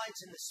resides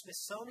in the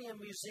Smithsonian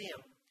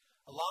Museum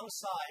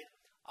alongside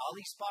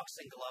Ollie's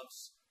boxing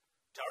gloves,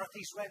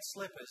 Dorothy's red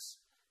slippers,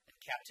 and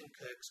Captain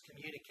Kirk's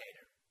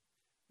communicator.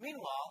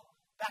 Meanwhile,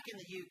 back in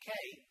the UK,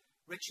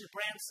 Richard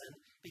Branson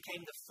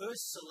became the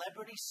first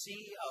celebrity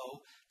CEO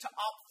to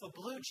opt for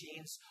blue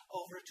jeans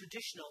over a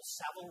traditional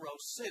Savile Row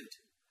suit,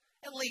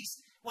 at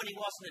least when he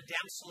wasn't a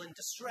damsel in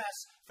distress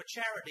for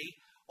charity,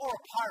 or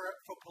a pirate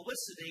for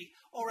publicity,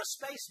 or a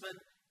spaceman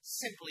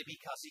simply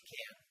because he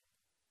can.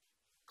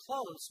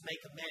 Clothes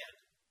make a man.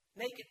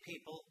 Naked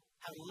people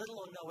have little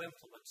or no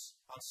influence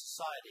on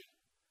society.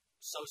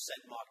 So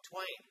said Mark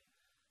Twain.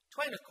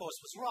 Twain, of course,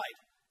 was right,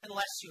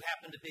 unless you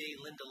happen to be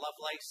Linda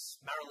Lovelace,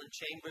 Marilyn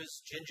Chambers,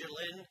 Ginger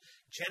Lynn,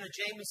 Jenna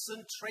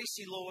Jameson,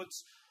 Tracy Lords,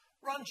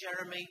 Ron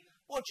Jeremy,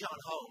 or John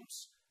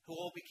Holmes, who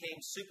all became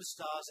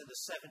superstars in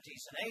the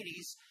 70s and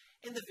 80s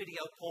in the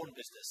video porn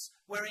business,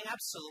 wearing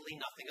absolutely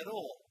nothing at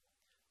all.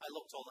 I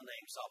looked all the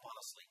names up,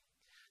 honestly.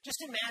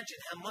 Just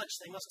imagine how much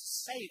they must have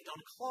saved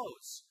on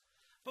clothes.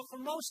 But for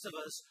most of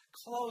us,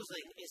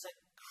 clothing is a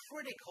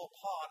critical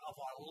part of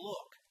our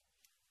look.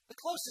 The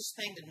closest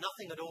thing to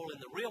nothing at all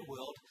in the real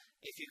world,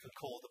 if you could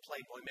call the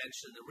Playboy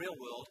Mansion in the real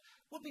world,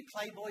 would be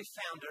Playboy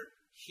founder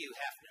Hugh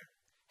Hefner.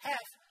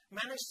 Hef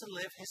managed to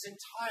live his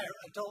entire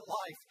adult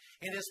life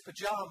in his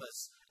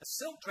pajamas, a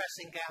silk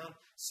dressing gown,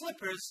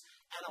 slippers,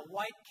 and a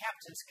white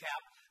captain's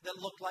cap that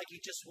looked like he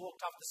just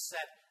walked off the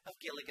set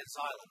of Gilligan's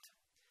Island.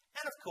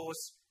 And of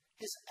course,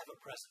 his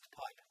ever-present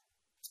pipe.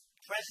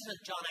 President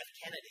John F.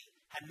 Kennedy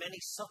had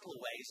many subtle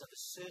ways of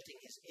asserting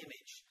his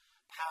image,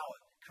 power,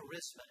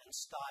 charisma, and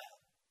style.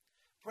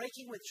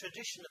 Breaking with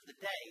tradition of the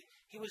day,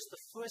 he was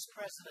the first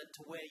president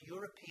to wear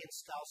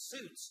European-style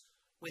suits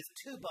with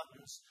 2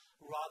 buttons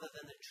rather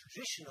than the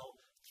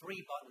traditional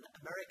 3-button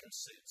American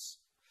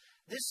suits.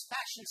 This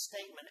fashion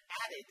statement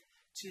added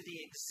to the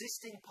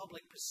existing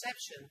public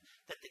perception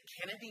that the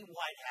Kennedy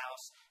White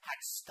House had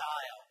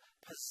style,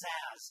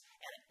 pizzazz,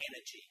 and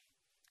energy.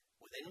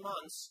 Within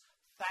months,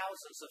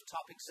 thousands of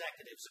top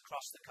executives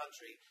across the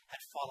country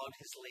had followed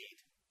his lead.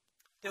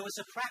 There was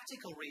a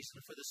practical reason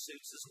for the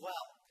suits as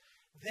well.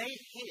 They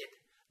hid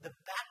the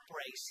back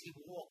brace he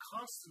wore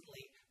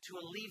constantly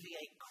to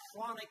alleviate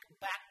chronic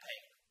back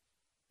pain.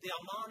 The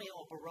Armani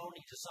or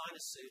Baroni designer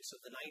suits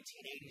of the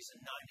 1980s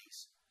and 90s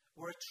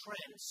were a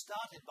trend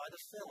started by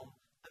the film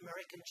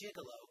American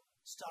Gigolo,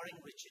 starring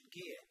Richard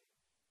Gere.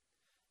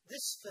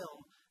 This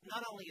film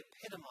not only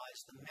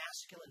epitomized the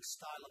masculine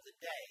style of the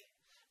day,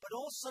 but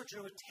also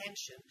drew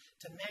attention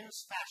to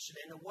men's fashion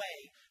in a way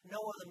no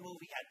other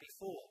movie had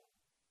before.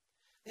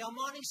 The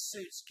Armani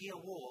suits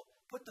Gere wore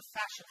put the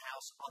fashion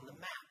house on the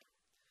map.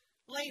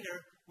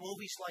 Later,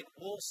 movies like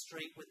Wall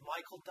Street with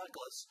Michael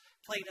Douglas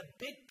played a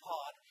big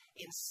part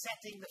in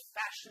setting the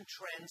fashion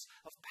trends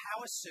of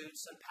power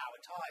suits and power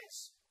ties.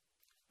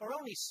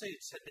 Baroni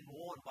suits had been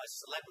worn by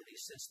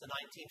celebrities since the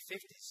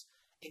 1950s,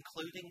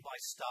 including by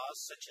stars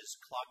such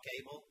as Clark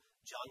Gable,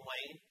 John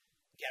Wayne,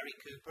 Gary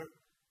Cooper,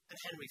 and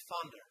Henry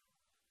Fonda.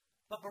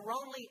 But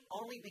Baroni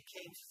only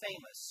became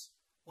famous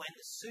when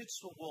the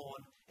suits were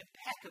worn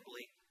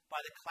impeccably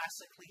by the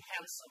classically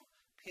handsome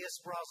Pierce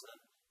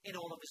Brosnan in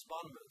all of his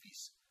Bond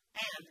movies,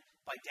 and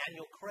by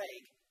Daniel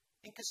Craig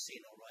in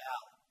Casino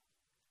Royale.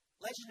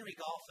 Legendary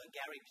golfer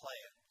Gary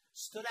Player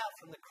stood out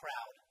from the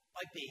crowd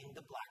by being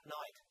the Black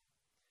Knight.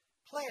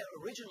 Player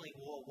originally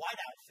wore white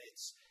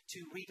outfits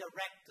to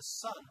redirect the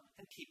sun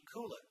and keep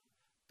cooler,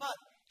 but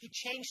he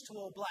changed to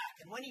all black,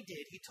 and when he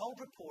did, he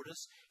told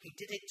reporters he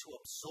did it to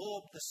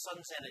absorb the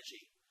sun's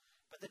energy.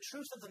 But the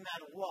truth of the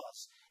matter was,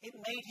 it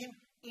made him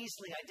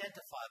easily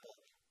identifiable,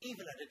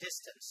 even at a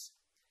distance.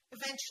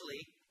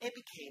 Eventually, it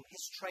became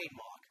his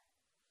trademark.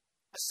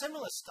 A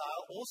similar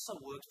style also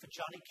worked for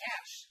Johnny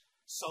Cash,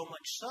 so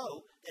much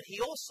so that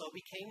he also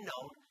became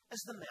known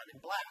as the Man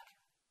in Black.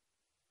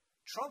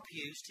 Trump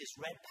used his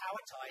red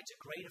power tie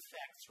to great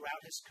effect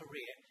throughout his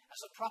career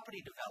as a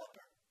property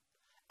developer.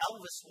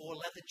 Elvis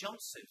wore leather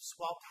jumpsuits,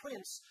 while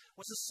Prince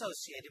was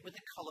associated with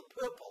the color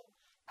purple,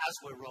 as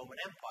were Roman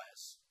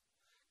empires.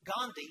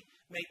 Gandhi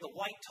made the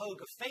white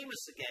toga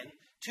famous again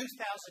 2,000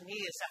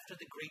 years after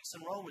the Greeks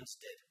and Romans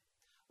did,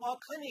 while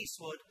Clint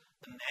Eastwood,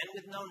 the man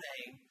with no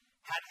name,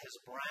 had his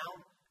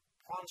brown,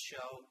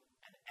 poncho,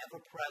 and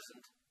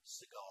ever-present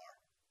cigar.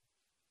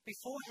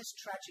 Before his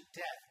tragic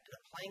death in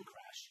a plane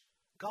crash,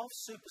 golf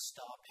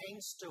superstar Payne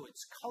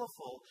Stewart's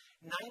colorful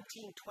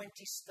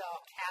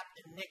 1920-style cap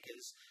and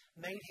knickers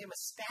made him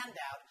a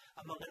standout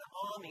among an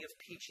army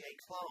of PGA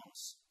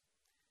clones.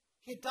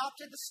 He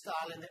adopted the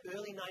style in the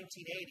early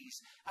 1980s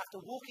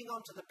after walking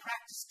onto the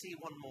practice tee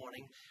one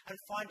morning and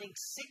finding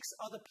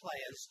 6 other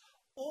players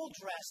all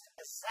dressed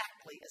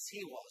exactly as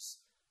he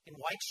was, in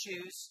white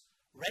shoes,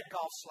 red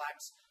golf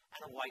slacks,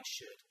 and a white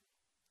shirt.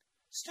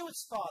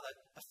 Stewart's father,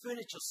 a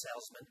furniture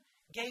salesman,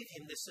 gave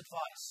him this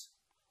advice: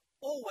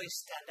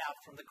 always stand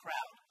out from the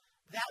crowd.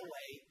 That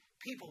way,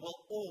 people will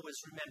always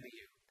remember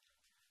you.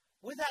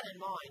 With that in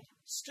mind,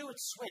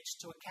 Stewart switched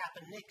to a cap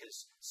and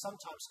knickers,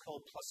 sometimes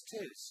called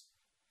 +2s.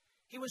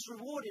 He was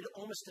rewarded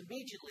almost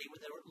immediately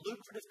with a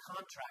lucrative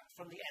contract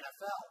from the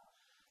NFL,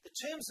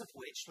 the terms of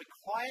which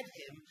required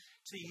him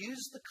to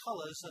use the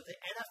colors of the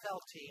NFL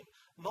team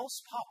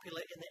most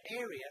popular in the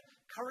area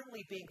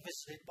currently being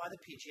visited by the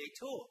PGA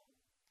Tour.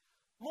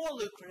 More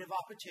lucrative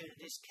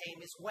opportunities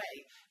came his way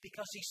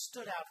because he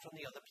stood out from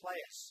the other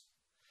players.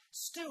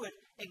 Stewart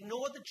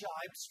ignored the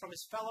jibes from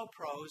his fellow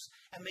pros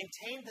and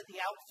maintained that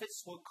the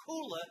outfits were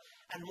cooler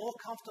and more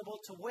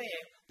comfortable to wear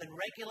than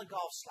regular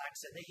golf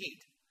slacks in the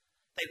heat.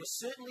 They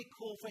were certainly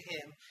cool for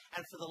him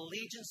and for the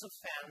legions of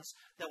fans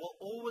that will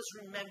always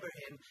remember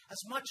him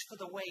as much for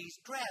the way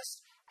he's dressed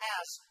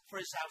as for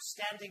his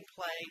outstanding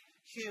play,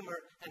 humor,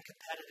 and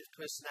competitive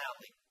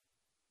personality.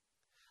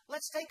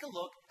 Let's take a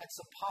look at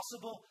some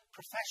possible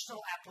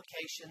professional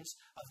applications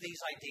of these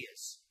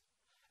ideas.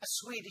 A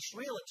Swedish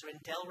realtor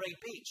in Delray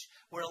Beach,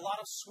 where a lot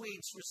of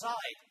Swedes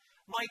reside,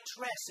 might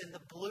dress in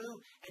the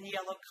blue and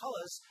yellow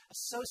colors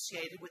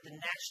associated with the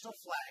national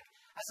flag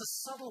as a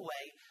subtle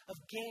way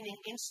of gaining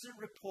instant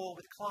rapport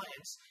with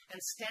clients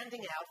and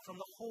standing out from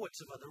the hordes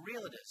of other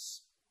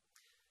realtors.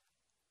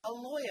 A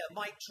lawyer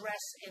might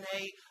dress in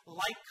a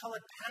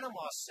light-colored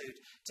Panama suit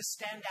to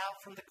stand out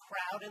from the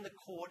crowd in the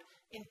court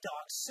in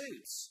dark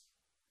suits.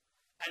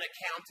 An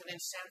accountant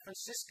in San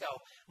Francisco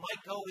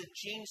might go with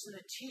jeans and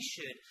a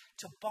T-shirt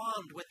to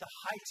bond with the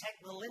high-tech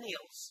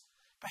millennials.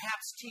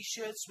 Perhaps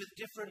T-shirts with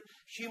different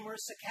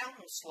humorous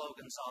accountant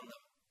slogans on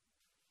them.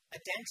 A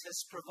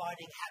dentist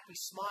providing happy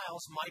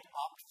smiles might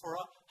opt for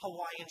a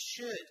Hawaiian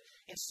shirt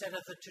instead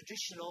of the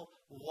traditional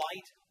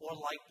white or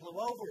light blue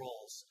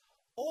overalls.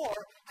 Or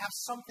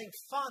have something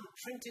fun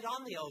printed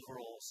on the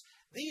overalls.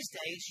 These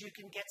days you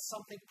can get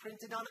something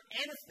printed on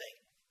anything.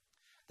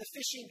 The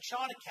fishing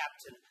charter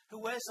captain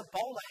who wears a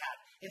bowler hat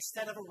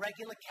instead of a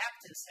regular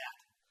captain's hat.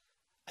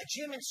 A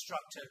gym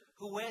instructor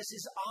who wears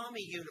his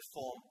army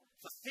uniform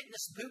for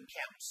fitness boot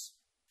camps.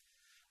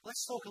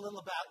 Let's talk a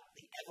little about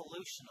the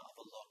evolution of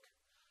a look.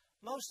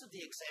 Most of the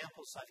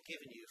examples I've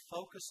given you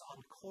focus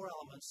on core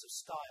elements of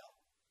style.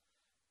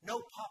 No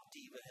pop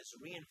diva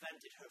has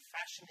reinvented her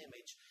fashion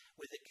image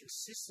with the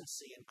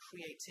consistency and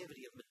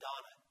creativity of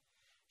Madonna.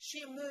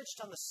 She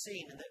emerged on the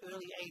scene in the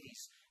early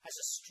 80s as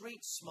a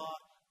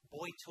street-smart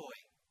boy toy.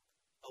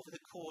 Over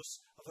the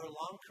course of her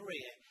long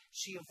career,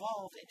 she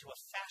evolved into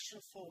a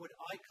fashion-forward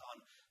icon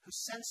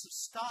whose sense of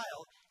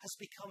style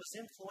has become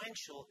as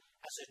influential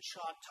as her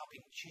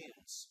chart-topping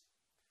tunes.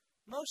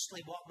 Mostly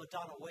what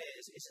Madonna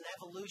wears is an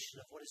evolution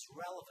of what is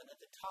relevant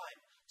at the time,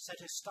 said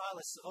her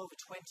stylist of over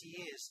 20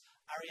 years,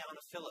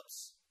 Ariana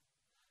Phillips.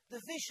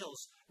 The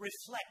visuals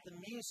reflect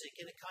the music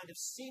in a kind of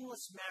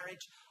seamless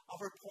marriage of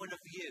her point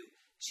of view,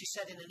 she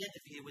said in an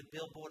interview with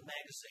Billboard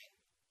magazine.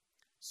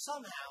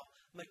 Somehow,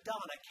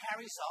 Madonna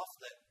carries off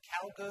the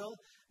cowgirl,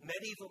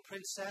 medieval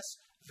princess,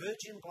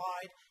 virgin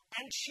bride,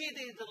 and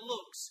cheerleader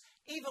looks,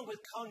 even with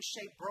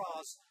cone-shaped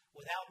bras,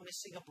 without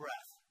missing a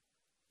breath.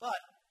 But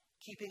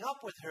keeping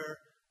up with her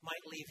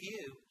might leave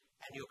you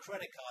and your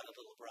credit card a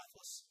little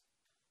breathless.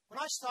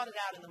 When I started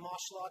out in the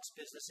martial arts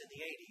business in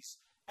the 80s,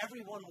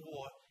 everyone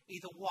wore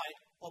either white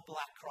or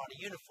black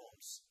karate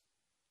uniforms.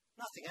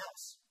 Nothing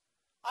else.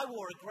 I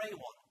wore a gray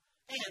one,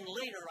 and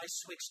later I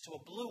switched to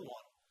a blue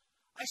one.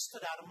 I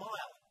stood out a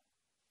mile.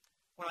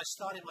 When I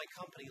started my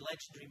company,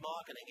 Legendary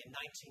Marketing, in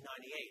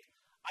 1998,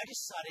 I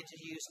decided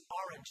to use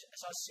orange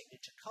as our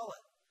signature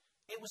color.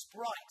 It was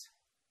bright.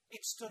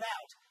 It stood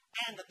out.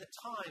 And at the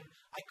time,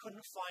 I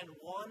couldn't find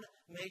one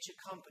major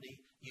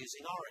company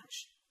using orange.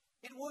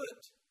 It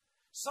worked.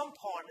 Some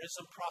partners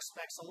and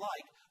prospects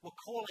alike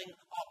were calling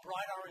our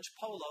bright orange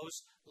polos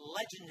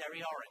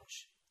Legendary Orange.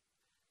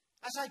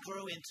 As I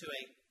grew into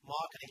a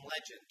marketing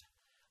legend,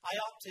 I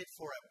opted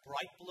for a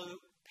bright blue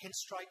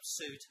pinstripe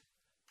suit,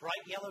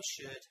 bright yellow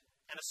shirt,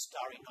 and a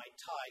starry night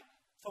tie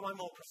for my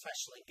more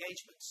professional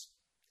engagements.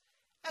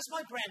 As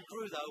my brand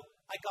grew, though,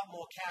 I got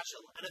more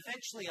casual and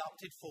eventually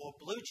opted for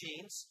blue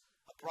jeans,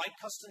 a bright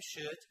custom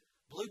shirt,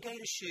 blue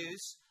gaiter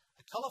shoes,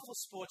 a colorful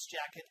sports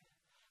jacket,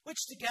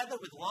 which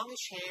together with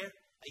longish hair,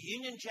 a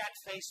Union Jack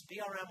face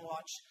BRM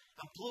watch,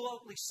 and blue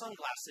Oakley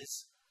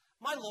sunglasses,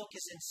 my look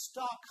is in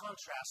stark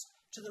contrast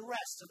to the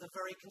rest of the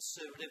very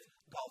conservative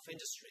golf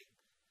industry.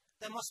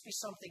 There must be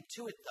something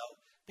to it, though,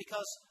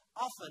 because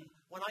often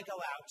when I go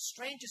out,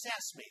 strangers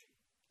ask me,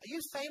 "Are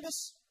you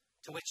famous?"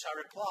 To which I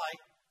reply,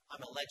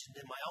 "I'm a legend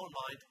in my own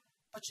mind,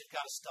 but you've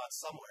got to start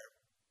somewhere."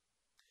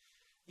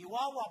 You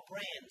are what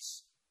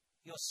brands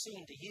you're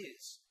seen to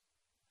use.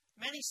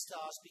 Many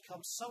stars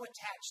become so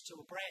attached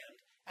to a brand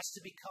as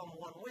to become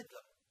one with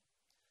them.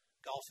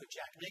 Golfer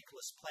Jack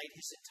Nicklaus played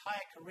his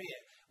entire career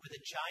with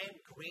a giant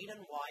green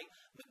and white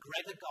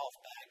McGregor golf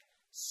bag,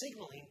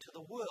 signaling to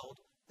the world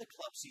the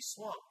clubs he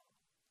swung.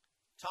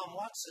 Tom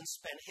Watson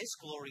spent his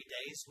glory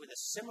days with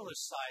a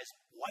similar-sized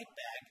white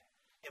bag,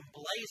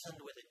 emblazoned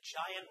with a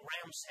giant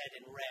ram's head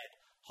in red,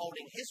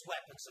 holding his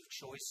weapons of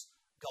choice,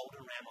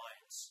 golden ram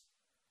irons.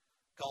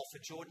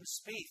 Golfer Jordan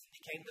Spieth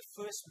became the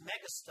first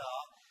megastar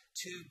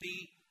to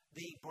be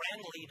the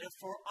brand leader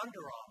for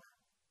Under Armour.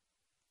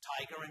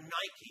 Tiger and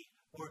Nike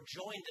were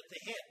joined at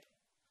the hip.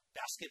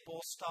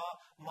 Basketball star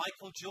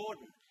Michael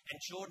Jordan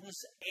and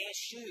Jordan's Air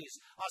shoes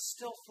are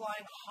still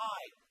flying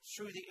high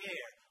through the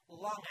air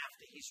long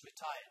after he's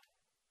retired.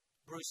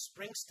 Bruce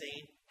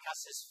Springsteen has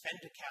his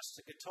Fender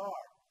guitar,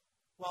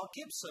 while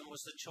Gibson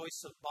was the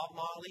choice of Bob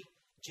Marley,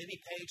 Jimmy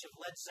Page of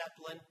Led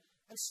Zeppelin,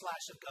 and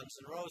Slash of Guns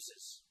N'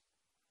 Roses.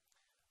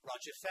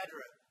 Roger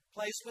Federer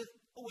plays with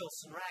a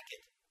Wilson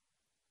racket.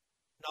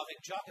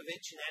 Novak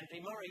Djokovic and Andy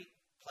Murray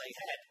play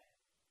head.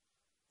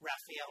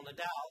 Rafael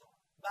Nadal,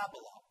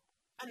 Babylon.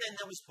 And then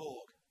there was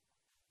Borg.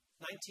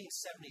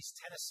 1970s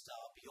tennis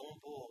star Bjorn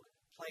Borg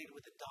played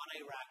with a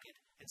Donnay racket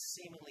and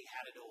seemingly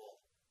had it all.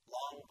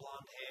 Long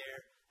blonde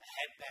hair, a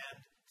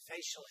headband,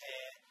 facial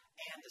hair,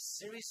 and a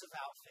series of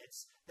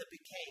outfits that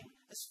became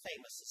as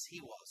famous as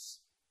he was.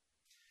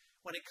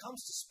 When it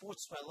comes to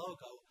sportswear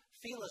logo,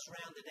 Fila's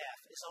rounded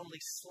F is only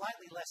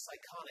slightly less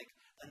iconic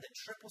than the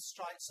triple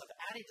stripes of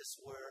Adidas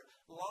were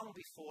long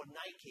before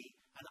Nike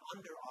and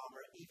Under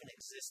Armour even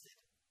existed.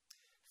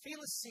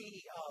 Fila's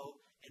CEO,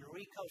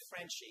 Enrico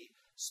Franchi,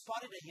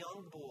 spotted a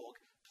young Borg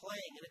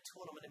playing in a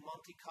tournament in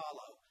Monte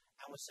Carlo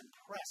and was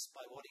impressed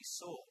by what he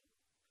saw.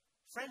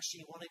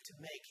 Franchi wanted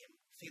to make him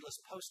Fila's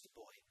poster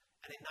boy,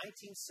 and in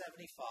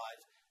 1975,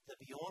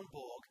 the Bjorn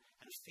Borg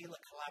and Fila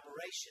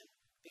collaboration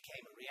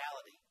became a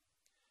reality.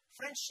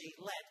 Franchi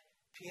let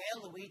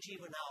Pierluigi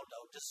Ronaldo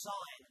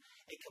design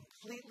a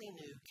completely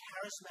new,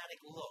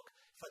 charismatic look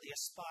for the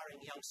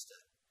aspiring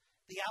youngster.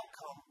 The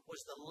outcome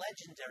was the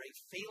legendary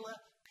Fila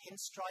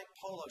pinstripe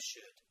polo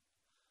shirt.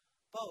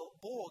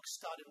 Borg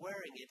started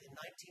wearing it in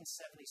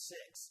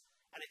 1976,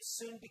 and it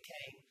soon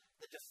became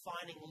the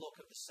defining look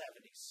of the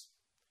 70s.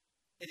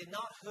 It did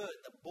not hurt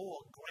that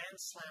Borg grand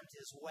slammed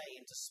his way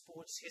into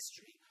sports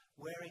history,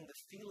 wearing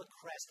the Fila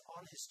crest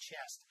on his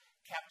chest,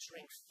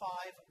 capturing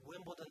 5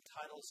 Wimbledon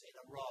titles in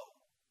a row.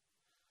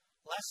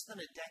 Less than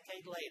a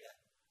decade later,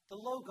 the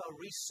logo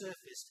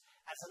resurfaced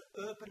as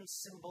an urban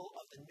symbol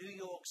of the New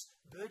York's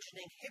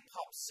burgeoning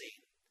hip-hop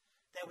scene.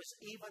 There was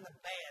even a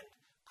band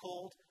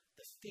called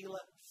the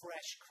Fila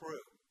Fresh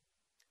Crew.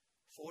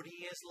 40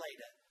 years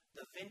later,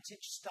 the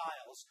vintage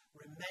styles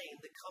remain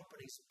the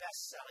company's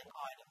best-selling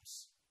items.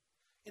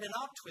 In an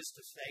odd twist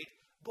of fate,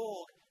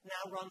 Borg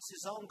now runs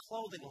his own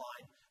clothing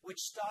line,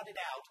 which started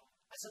out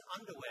as an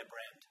underwear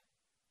brand.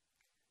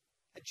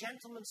 A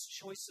gentleman's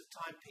choice of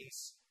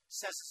timepiece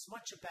says as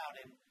much about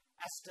him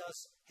as does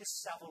his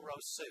Savile Row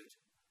suit.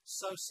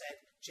 So said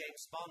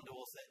James Bond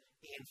author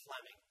Ian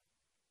Fleming.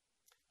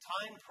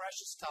 Time,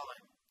 precious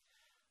time.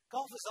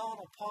 Golfers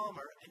Arnold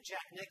Palmer and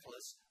Jack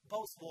Nicklaus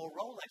both wore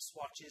Rolex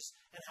watches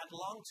and had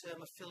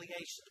long-term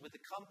affiliations with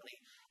the company,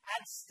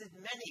 as did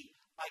many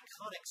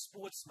iconic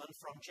sportsmen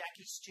from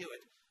Jackie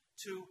Stewart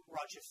to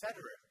Roger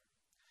Federer.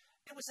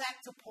 It was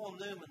actor Paul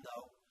Newman,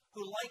 though,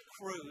 who, like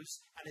Cruise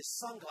and his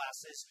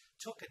sunglasses,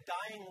 took a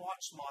dying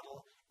watch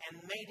model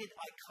and made it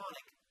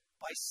iconic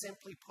by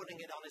simply putting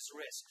it on his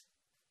wrist.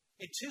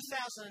 In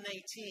 2018,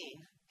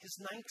 his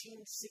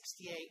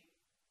 1968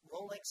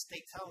 Rolex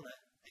Daytona,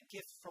 a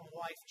gift from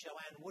wife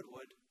Joanne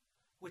Woodward,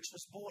 which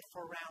was bought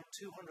for around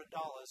 $200,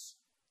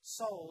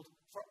 sold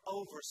for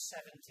over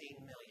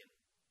 $17 million.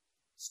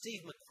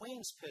 Steve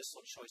McQueen's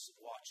personal choice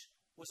of watch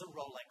was a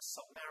Rolex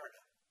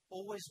Submariner,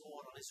 always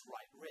worn on his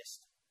right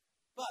wrist.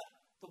 But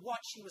the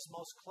watch he was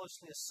most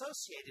closely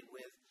associated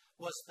with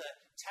was the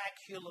Tag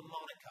Heuer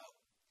Monaco.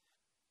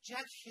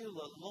 Jack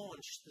Heuer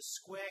launched the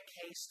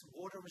square-cased,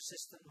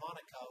 water-resistant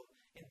Monaco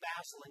in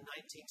Basel in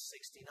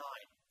 1969.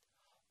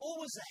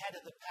 Always ahead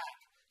of the pack,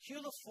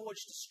 Heuer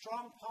forged a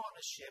strong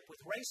partnership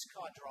with race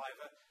car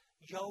driver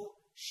Jo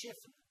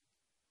Schiffen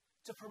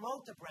to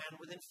promote the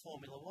brand within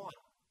Formula One.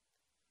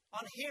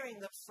 On hearing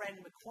that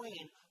friend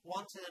McQueen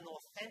wanted an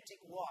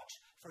authentic watch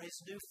for his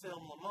new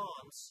film Le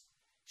Mans,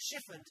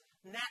 Schiffen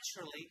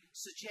naturally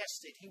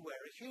suggested he wear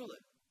a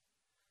Heuer.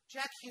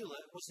 Jack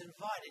Heuer was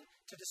invited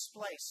to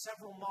display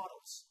several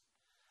models.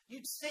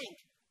 You'd think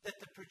that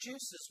the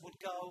producers would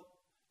go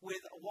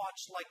with a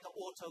watch like the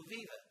Auto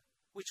Viva,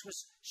 which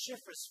was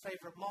Schiffer's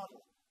favorite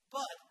model.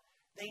 But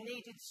they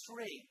needed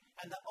three,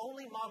 and the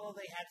only model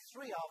they had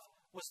three of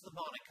was the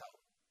Monaco.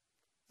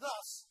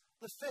 Thus,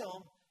 the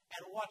film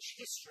and watch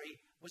history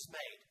was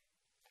made.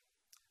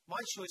 My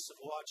choice of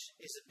watch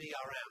is a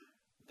BRM,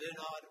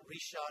 Bernard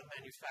Richard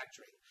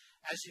Manufacturing.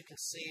 As you can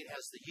see, it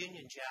has the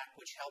Union Jack,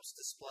 which helps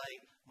display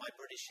my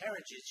British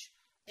heritage,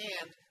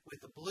 and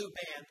with the blue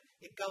band,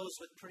 it goes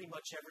with pretty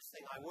much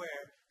everything I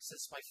wear,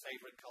 since my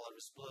favorite color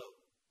is blue.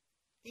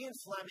 Ian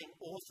Fleming,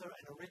 author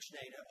and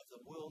originator of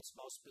the world's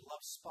most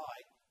beloved spy,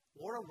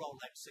 wore a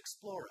Rolex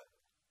Explorer,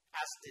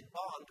 as did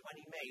Bond when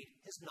he made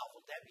his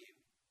novel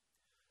debut.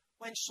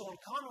 When Sean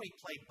Connery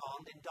played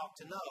Bond in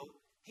Dr. No,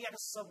 he had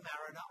a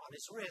Submariner on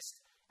his wrist,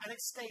 and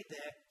it stayed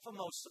there for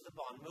most of the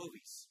Bond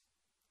movies.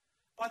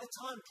 By the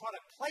time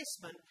product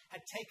placement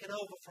had taken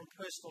over from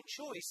personal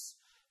choice,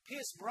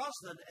 Pierce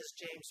Brosnan as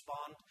James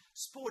Bond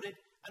sported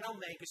an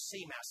Omega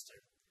Seamaster,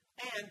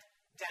 and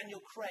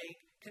Daniel Craig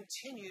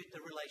continued the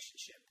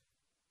relationship.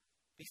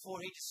 Before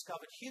he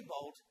discovered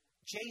Hublot,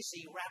 Jay-Z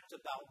rapped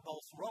about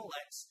both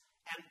Rolex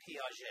and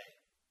Piaget.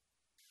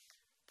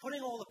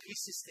 Putting all the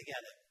pieces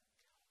together,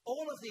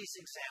 all of these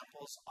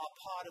examples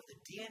are part of the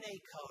DNA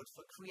code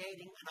for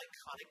creating an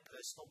iconic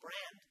personal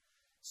brand.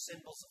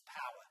 Symbols of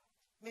power,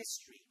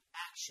 mystery,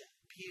 action,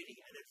 beauty,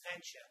 and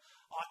adventure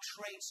are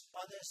traits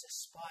others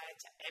aspire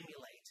to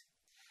emulate.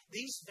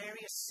 These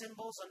various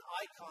symbols and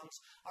icons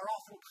are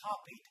often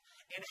copied,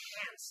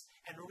 enhanced,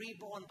 and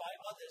reborn by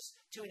others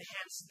to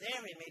enhance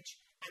their image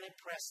and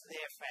impress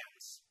their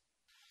fans.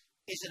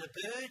 Is it a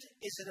bird?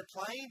 Is it a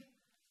plane?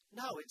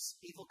 No, it's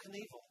Evel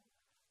Knievel.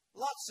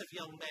 Lots of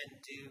young men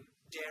do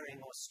daring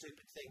or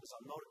stupid things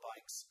on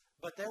motorbikes,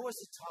 but there was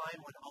a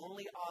time when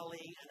only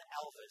Ali and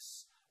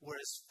Elvis were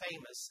as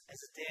famous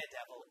as a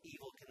daredevil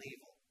Evel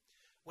Knievel.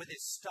 With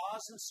his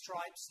stars and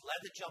stripes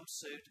leather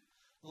jumpsuit,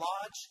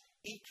 large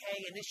EK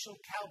initial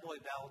cowboy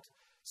belt,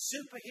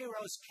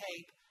 superhero's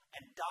cape,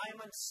 and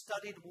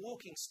diamond-studded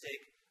walking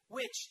stick,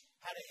 which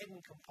had a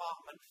hidden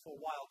compartment for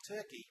wild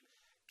turkey,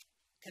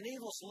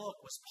 Knievel's look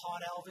was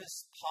part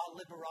Elvis, part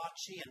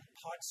Liberace, and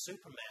part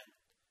Superman.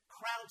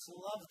 Crowds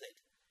loved it,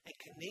 and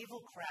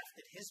Knievel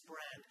crafted his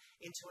brand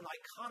into an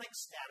iconic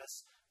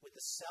status with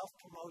the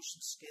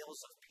self-promotion skills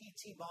of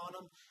P.T.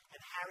 Barnum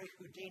and Harry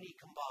Houdini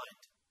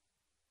combined.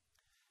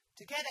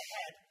 To get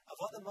ahead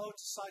of other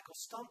motorcycle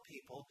stunt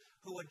people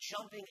who were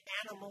jumping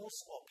animals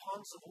or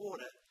ponds of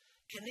water,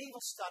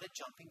 Knievel started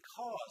jumping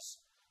cars,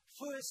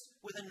 first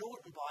with a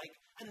Norton bike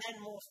and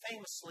then more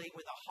famously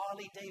with a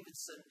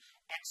Harley-Davidson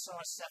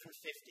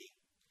XR750.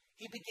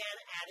 He began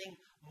adding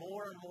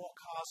more and more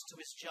cars to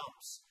his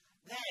jumps.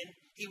 Then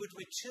he would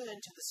return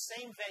to the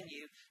same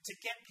venue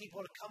to get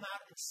people to come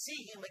out and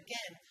see him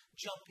again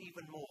jump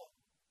even more.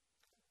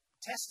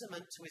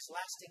 Testament to his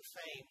lasting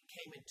fame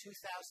came in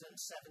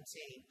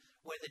 2017,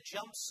 where the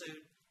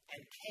jumpsuit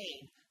and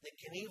cane that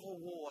Knievel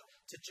wore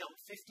to jump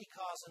 50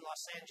 cars in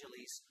Los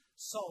Angeles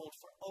sold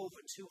for over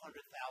 $200,000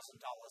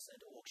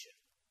 at auction.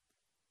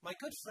 My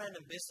good friend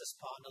and business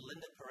partner,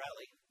 Linda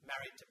Pirelli,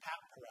 married to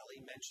Pat Pirelli,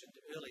 mentioned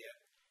earlier,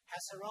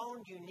 has her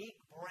own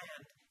unique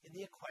brand in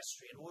the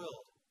equestrian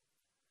world.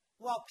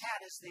 While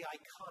Pat is the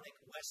iconic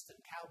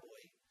Western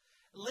cowboy,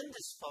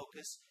 Linda's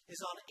focus is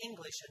on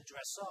English and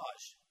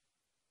dressage.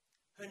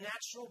 Her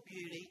natural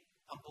beauty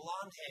and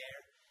blonde hair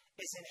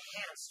is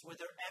enhanced with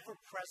her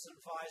ever-present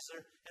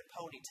visor and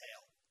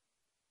ponytail.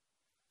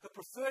 Her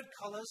preferred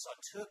colors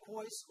are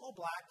turquoise or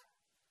black,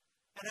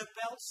 and her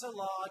belts are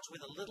large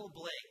with a little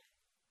bling.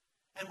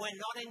 And when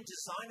not in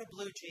designer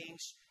blue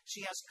jeans,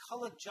 she has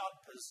colored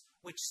jumpers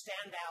which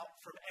stand out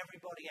from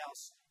everybody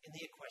else in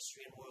the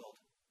equestrian world.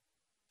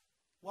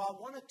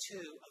 While one or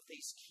two of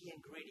these key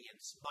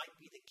ingredients might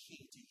be the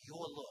key to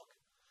your look,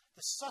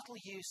 the subtle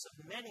use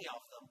of many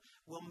of them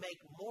will make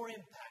more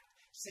impact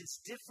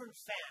since different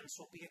fans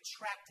will be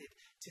attracted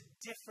to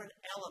different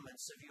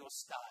elements of your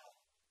style.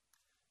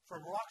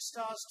 From rock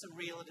stars to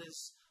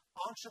realtors,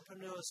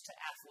 entrepreneurs to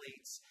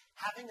athletes,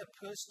 having a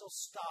personal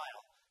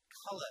style,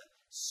 color,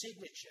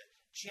 signature,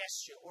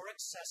 gesture, or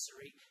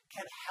accessory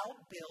can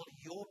help build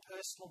your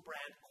personal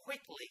brand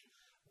quickly,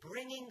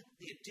 bringing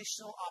the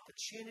additional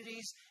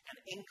opportunities and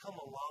income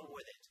along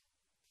with it.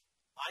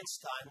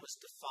 Einstein was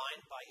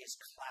defined by his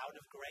cloud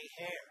of gray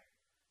hair,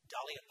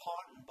 Dolly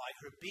Parton by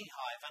her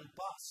beehive and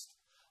bust.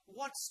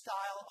 What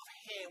style of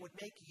hair would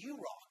make you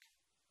rock?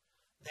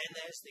 Then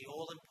there's the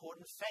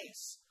all-important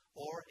face,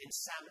 or in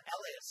Sam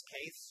Elliott's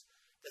case,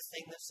 the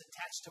thing that's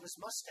attached to his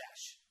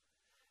mustache.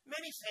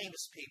 Many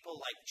famous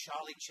people like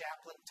Charlie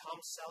Chaplin, Tom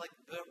Selleck,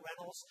 Burt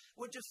Reynolds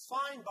were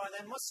defined by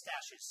their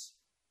mustaches.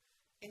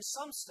 In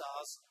some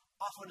stars,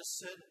 often a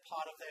certain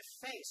part of their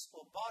face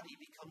or body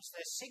becomes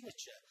their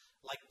signature,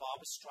 like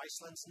Barbra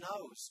Streisand's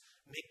nose,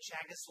 Mick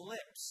Jagger's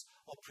lips,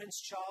 or Prince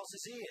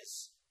Charles's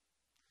ears.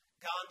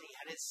 Gandhi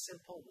had his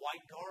simple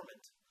white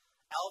garment.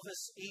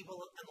 Elvis,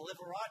 Ebel, and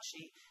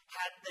Liberace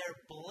had their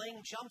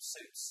bling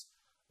jumpsuits,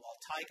 while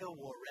Tiger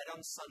wore red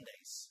on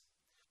Sundays.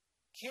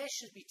 Care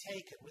should be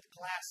taken with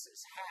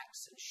glasses,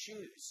 hats, and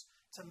shoes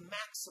to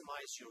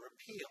maximize your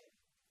appeal.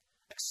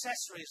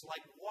 Accessories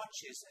like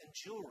watches and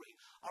jewelry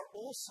are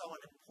also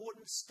an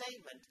important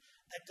statement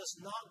that does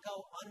not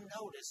go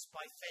unnoticed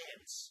by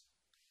fans.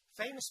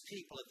 Famous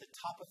people at the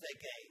top of their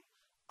game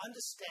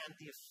understand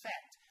the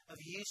effect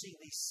of using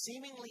these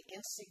seemingly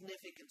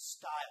insignificant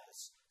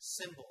styles,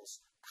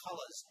 symbols,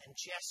 colors, and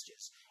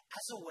gestures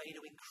as a way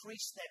to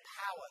increase their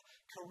power,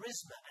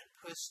 charisma, and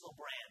personal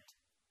brand.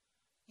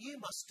 You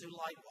must do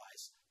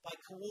likewise by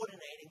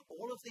coordinating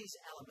all of these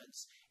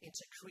elements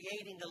into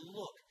creating a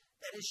look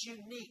that is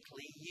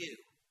uniquely you.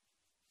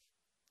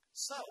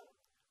 So,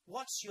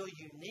 what's your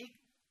unique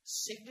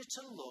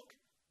signature look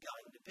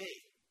going to be?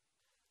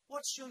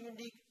 What's your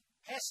unique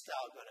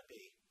hairstyle going to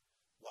be?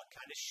 What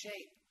kind of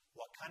shape?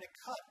 What kind of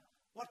cut?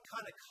 What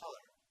kind of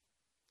color?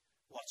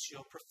 What's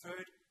your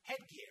preferred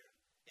headgear?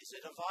 Is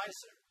it a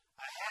visor?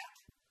 A hat?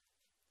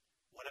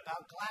 What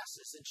about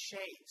glasses and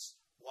shades?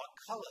 What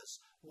colors?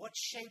 What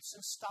shapes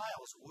and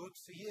styles work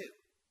for you?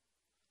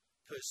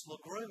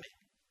 Personal grooming.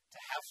 To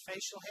have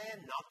facial hair,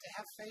 not to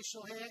have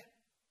facial hair?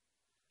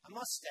 A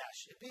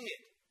mustache, a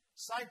beard,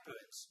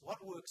 sideburns. What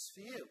works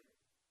for you?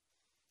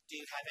 Do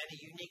you have any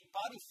unique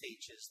body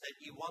features that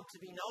you want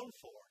to be known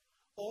for,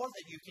 or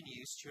that you can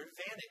use to your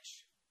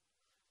advantage?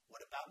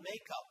 What about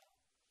makeup?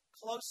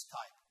 Clothes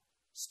type.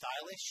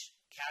 Stylish,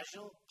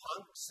 casual,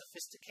 punk,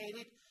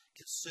 sophisticated,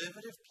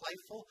 conservative,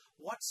 playful.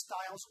 What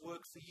styles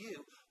work for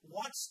you?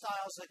 What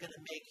styles are going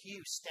to make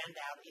you stand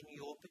out in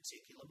your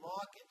particular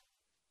market?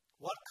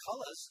 What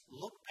colors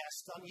look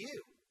best on you?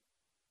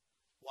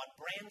 What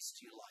brands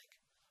do you like?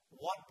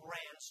 What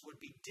brands would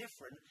be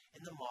different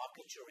in the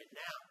market you're in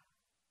now?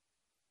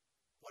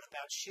 What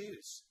about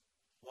shoes?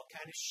 What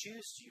kind of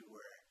shoes do you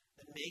wear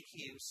that make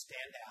you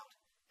stand out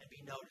and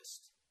be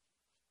noticed?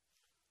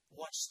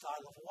 What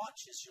style of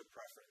watch is your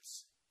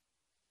preference?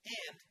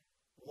 And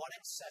what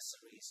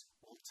accessories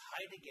will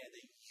tie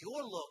together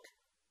your look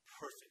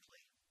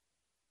perfectly?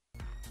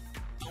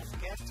 Don't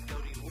forget to go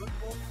to your